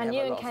about. And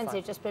you and Kenzie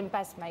have just been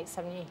best mates,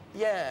 haven't you?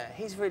 Yeah,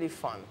 he's really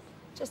fun.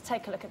 Just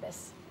take a look at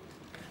this.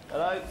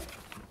 Hello.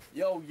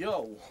 Yo,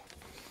 yo.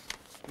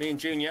 Me and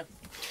Junior.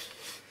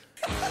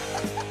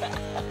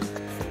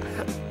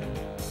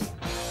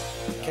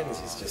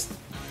 Kenzie's just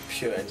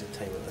pure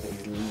entertainment. I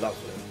think he's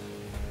lovely.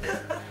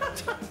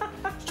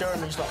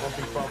 Jeremy's like my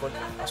big brother.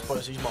 I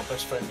suppose he's my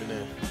best friend in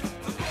here.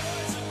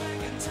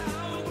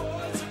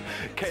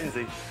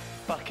 Kenzie,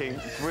 fucking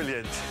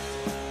brilliant.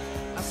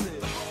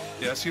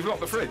 Yes, you've locked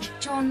the fridge.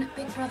 John,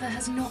 Big Brother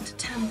has not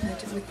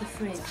tampered with the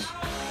fridge.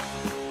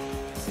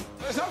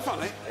 It's not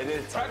funny. It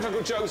is.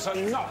 Practical jokes are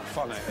not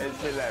funny.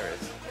 It's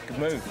hilarious. Good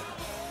move.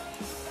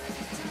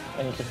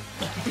 Thank you.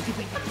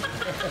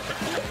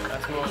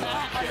 That's more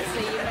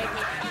Honestly, you make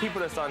me...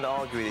 People are starting to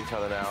argue with each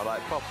other now,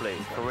 like properly,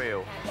 for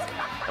real.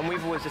 And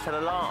we've always just had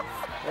a laugh.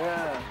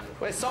 Yeah.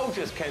 We're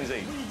soldiers,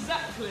 Kenzie.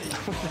 Exactly.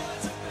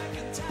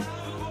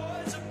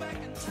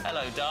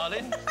 Hello,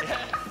 darling.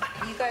 Yeah.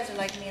 You guys are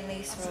like me and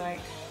Lisa, were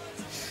like...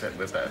 Except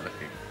we're better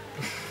looking.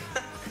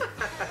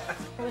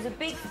 It was a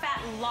big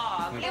fat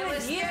log. It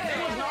was you!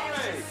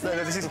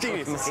 No, this is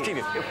genius. This is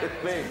genius. It was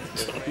me.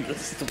 Sorry,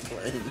 that's the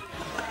blame.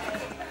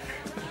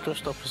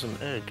 Dressed up as an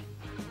egg.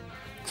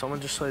 Someone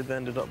just say they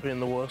ended up being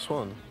the worst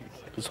one?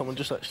 Did someone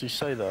just actually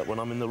say that when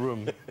I'm in the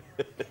room?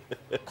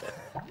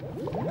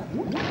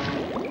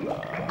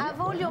 Out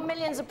of all your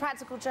millions of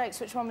practical jokes,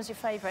 which one was your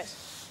favourite?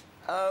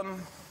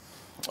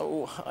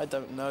 Oh, I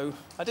don't know.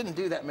 I didn't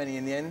do that many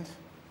in the end.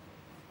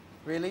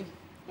 Really?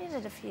 You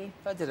did a few.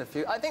 I did a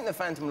few. I think the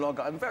Phantom Log,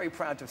 I'm very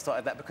proud to have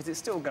started that because it's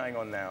still going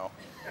on now.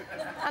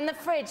 And the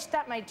fridge,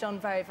 that made John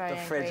very, very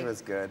angry. The fridge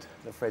was good.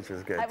 The fridge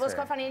was good, It was too.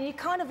 quite funny, and you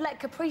kind of let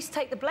Caprice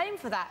take the blame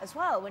for that as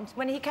well.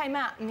 When he came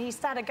out and he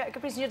started going,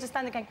 Caprice, and you're just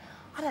standing there going,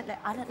 I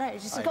don't know.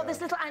 It's just, you've got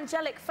this little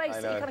angelic face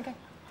that you kind of go,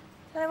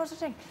 I don't know what to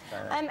do.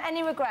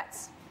 Any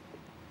regrets?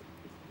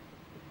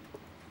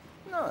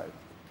 No.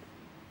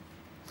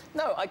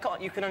 No, I can't.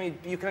 You can only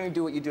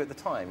do what you do at the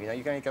time. You know,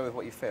 you can only go with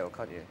what you feel,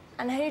 can't you?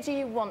 And who do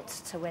you want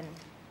to win?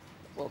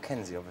 Well,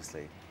 Kenzie,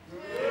 obviously.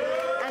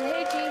 And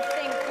who do you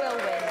think will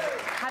win,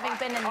 having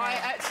been in there? I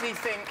actually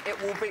think it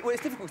will be. Well,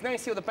 it's difficult. Now you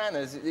see all the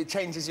banners, it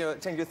changes your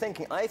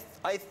thinking. I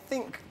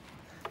think,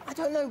 I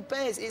don't know,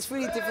 Bez. It's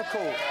really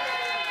difficult.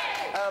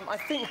 I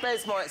think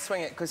Bez might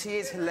swing it because he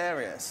is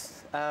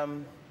hilarious.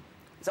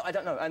 So I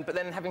don't know. But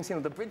then having seen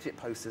all the Bridget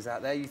posters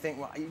out there, you think,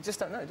 well, you just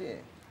don't know, do you?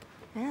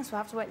 Yes, we'll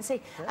have to wait and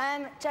see.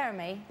 Yeah.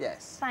 Jeremy.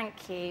 Yes.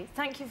 Thank you.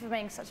 Thank you for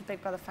being such a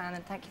Big Brother fan,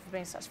 and thank you for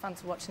being such fun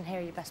to watch, and here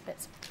are your best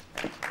bits.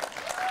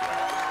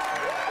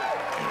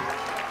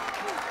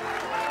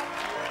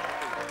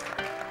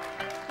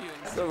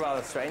 Still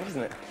rather strange,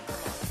 isn't it?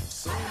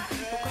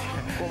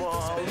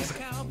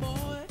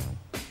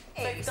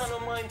 They've done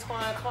on my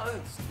entire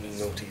clothes.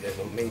 Naughty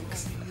little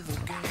minx.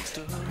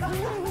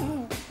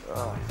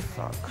 Oh,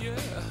 fuck. Yeah.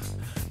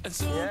 And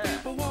some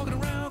people walking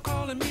around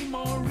calling me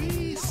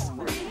Maurice.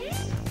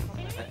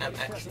 I'm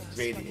actually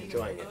really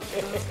enjoying it.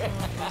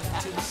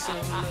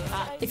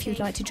 If you'd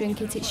like to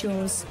drink it, it's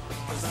yours.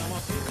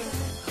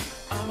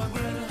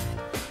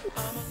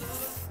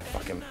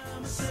 Fuck him.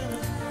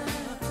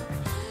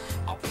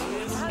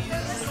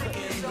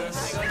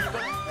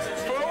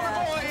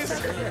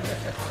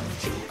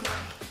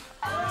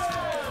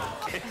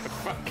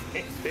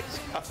 Fucking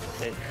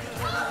disgusting.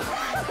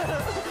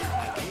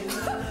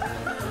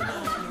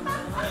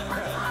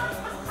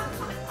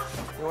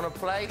 You want to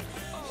play?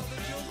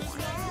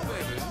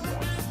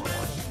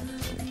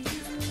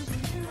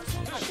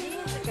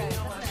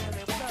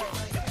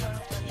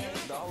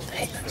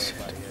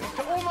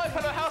 To all my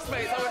fellow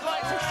housemates, I would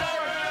like to show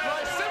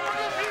my symbol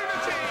of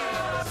unity!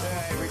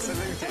 Yeah, we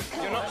salute it.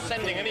 You're not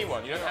sending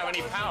anyone. You don't have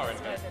any power in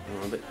here.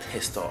 I'm a bit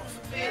pissed off.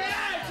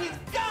 Yeah, she's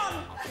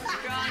gone!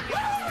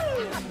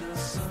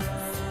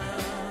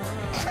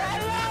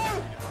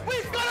 Hello!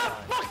 We've got a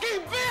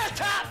fucking beer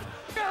tap!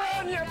 Come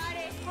on, you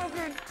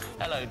fucking...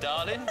 Hello,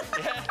 darling.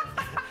 Yeah.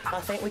 I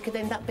think we could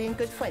end up being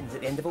good friends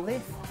at the end of all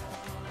this.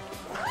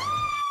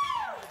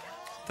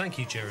 Thank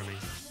you, Jeremy.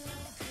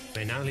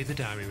 They now leave the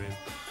diary room.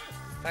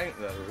 Thank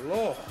the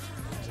Lord.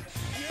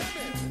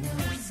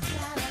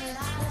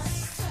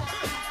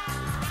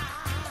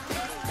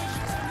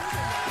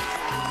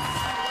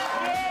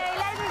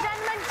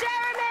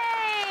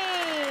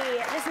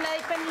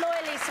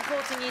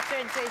 Supporting you through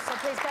and through, so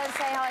please go and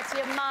say hi to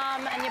your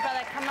mum and your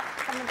brother. Come up,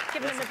 come and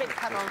give them a big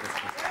cuddle.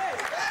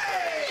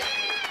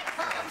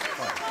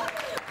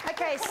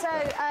 Okay, so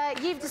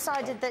you've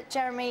decided that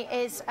Jeremy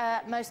is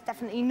most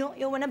definitely not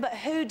your winner, but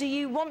who do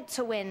you want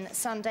to win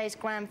Sunday's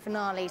grand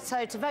finale?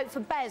 So to vote for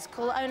Bez,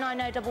 call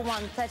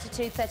 09011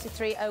 32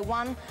 33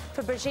 01.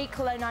 For Brigitte,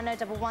 call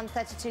 09011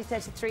 32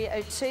 33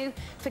 02.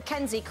 For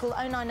Kenzie, call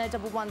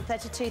 09011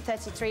 32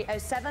 33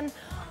 07.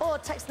 Or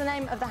text the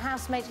name of the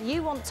housemate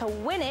you want to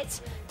win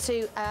it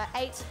to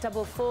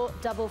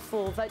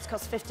 84444. Votes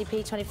cost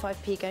 50p,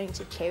 25p going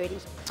to charity.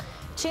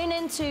 Tune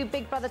in to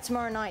Big Brother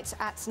tomorrow night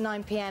at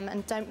 9 p.m.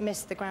 and don't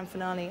miss the grand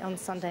finale on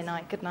Sunday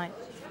night. Good night.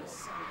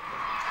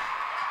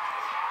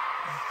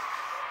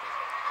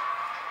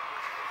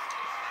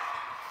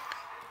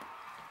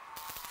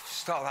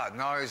 Stop that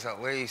noise at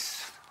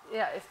least.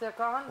 Yeah, if they're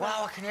gone.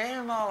 Wow, I can hear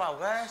them all out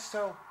there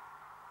still.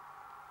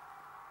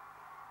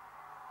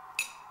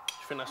 Do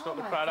you think that's not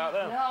the crowd out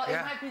there? No,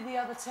 it might be the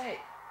other tape.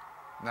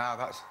 No,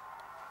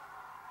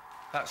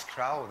 that's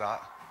crowd,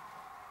 that.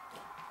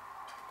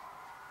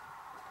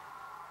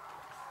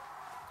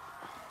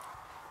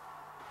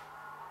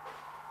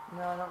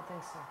 No, I don't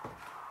think so.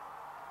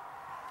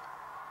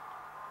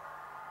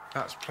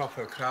 That's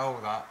proper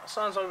crowd, that. That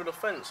sounds over the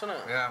fence, isn't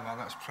it? Yeah, man,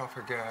 that's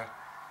proper gear.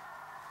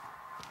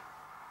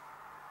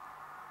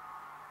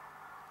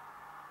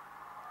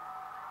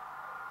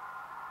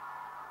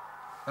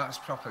 That's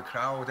proper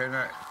crowd, isn't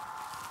it?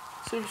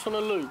 See if it's on a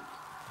loop.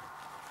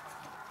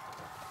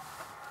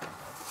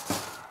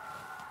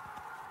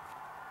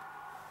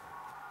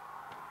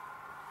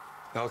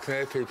 I can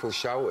hear people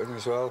shouting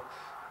as well.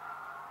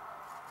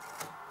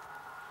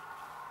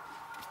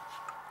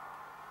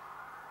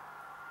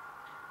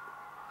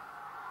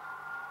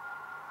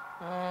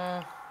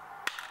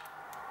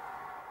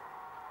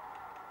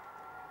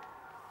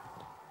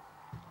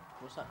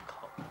 What's that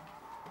cop?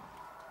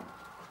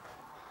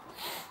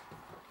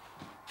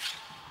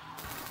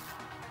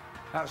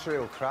 That's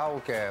real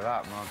crowd gear,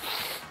 that, man.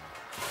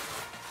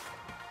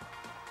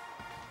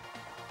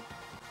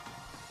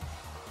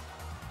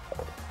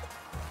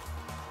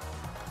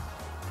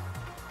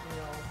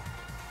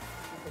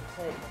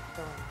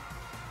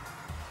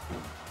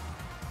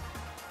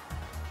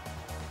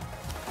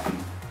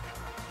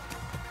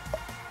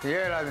 Do you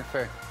hear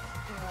anything?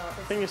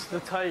 I think it's the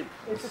tape.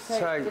 It's the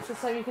tape. It's the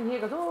tape. You can hear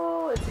it goes,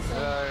 oh, it's the tape.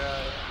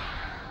 Yeah.